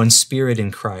and one Spirit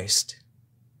in Christ.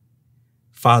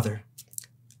 Father,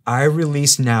 I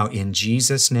release now in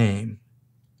Jesus' name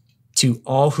to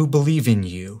all who believe in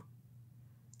you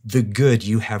the good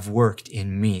you have worked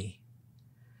in me,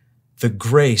 the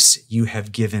grace you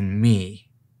have given me,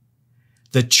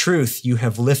 the truth you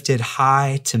have lifted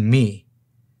high to me,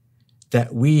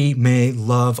 that we may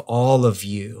love all of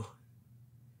you,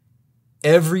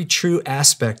 every true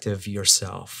aspect of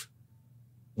yourself,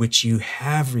 which you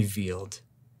have revealed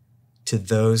to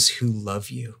those who love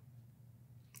you.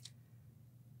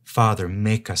 Father,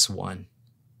 make us one,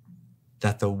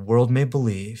 that the world may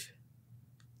believe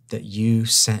that you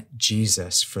sent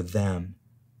Jesus for them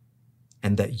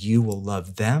and that you will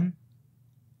love them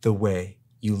the way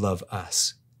you love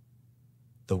us,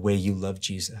 the way you love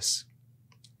Jesus.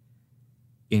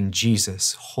 In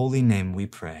Jesus' holy name we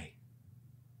pray.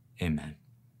 Amen.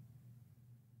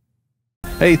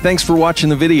 Hey, thanks for watching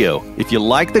the video. If you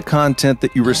like the content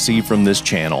that you receive from this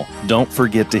channel, don't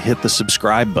forget to hit the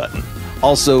subscribe button.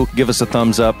 Also, give us a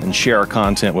thumbs up and share our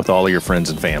content with all of your friends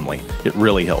and family. It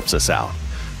really helps us out.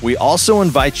 We also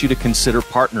invite you to consider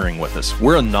partnering with us.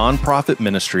 We're a nonprofit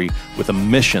ministry with a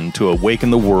mission to awaken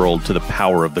the world to the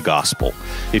power of the gospel.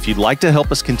 If you'd like to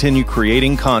help us continue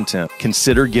creating content,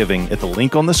 consider giving at the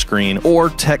link on the screen or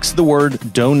text the word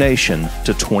donation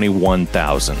to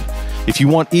 21,000. If you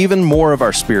want even more of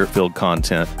our spirit-filled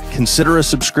content, consider a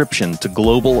subscription to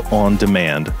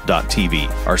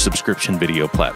globalondemand.tv, our subscription video platform.